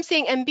question I'm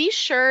seeing, and be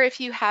sure if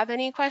you have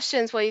any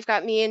questions while you've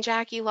got me and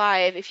Jackie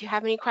live, if you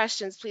have any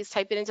questions, please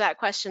type it into that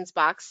questions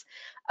box.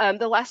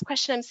 The last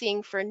question I'm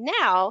seeing for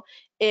now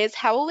is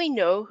how will we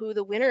know who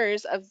the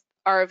winners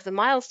are of the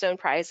milestone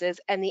prizes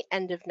and the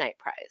end of night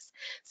prize?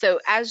 So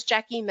as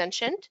Jackie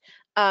mentioned,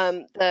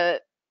 the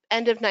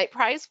end of night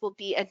prize will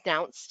be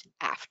announced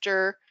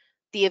after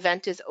the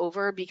event is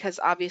over, because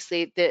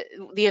obviously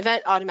the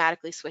event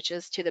automatically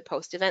switches to the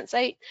post-event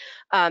site,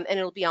 and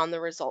it'll be on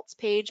the results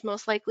page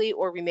most likely,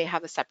 or we may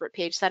have a separate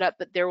page set up,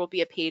 but there will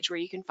be a page where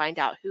you can find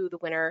out who the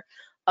winner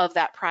of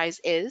that prize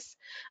is.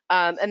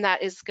 And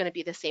that is going to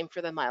be the same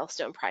for the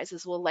milestone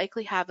prizes. We'll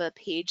likely have a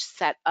page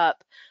set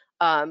up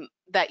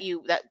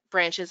that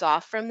branches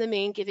off from the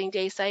main Giving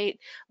Day site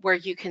where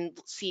you can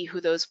see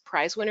who those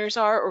prize winners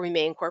are, or we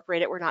may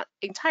incorporate it. We're not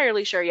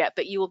entirely sure yet,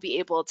 but you will be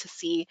able to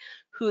see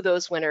who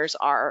those winners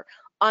are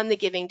on the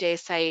Giving Day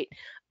site.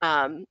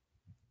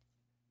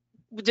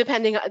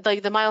 Depending on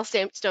like the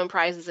milestone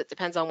prizes, it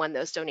depends on when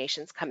those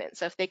donations come in.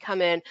 So if they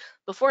come in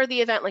before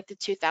the event, like the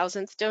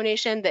 2000th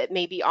donation, that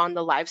may be on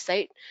the live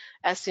site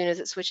as soon as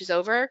it switches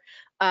over.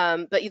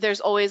 But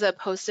there's always a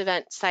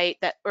post-event site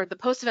or the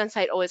post-event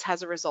site always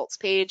has a results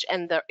page,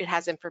 and it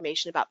has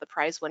information about the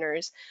prize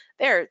winners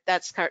there.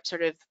 That's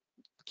sort of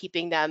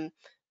keeping them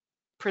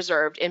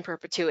preserved in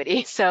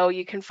perpetuity. So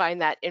you can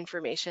find that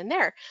information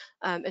there.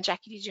 And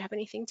Jackie, did you have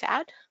anything to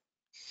add?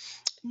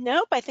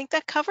 Nope, I think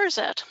that covers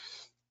it.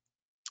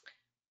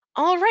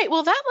 All right,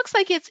 well, that looks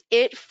like it's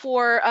it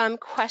for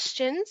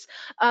questions.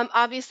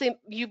 Obviously,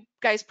 you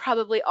guys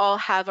probably all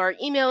have our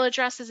email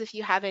addresses if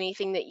you have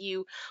anything that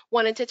you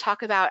wanted to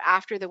talk about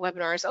after the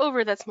webinar is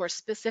over that's more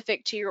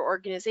specific to your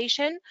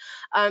organization.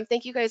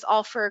 Thank you guys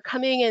all for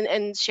coming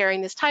and sharing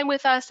this time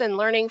with us and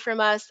learning from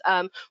us.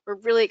 We're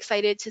really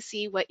excited to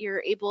see what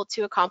you're able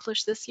to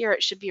accomplish this year.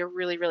 It should be a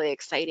really, really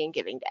exciting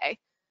Giving Day.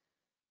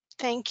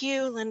 Thank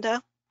you,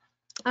 Linda.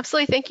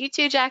 Absolutely, thank you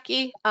too,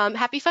 Jackie.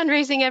 Happy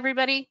fundraising,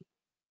 everybody.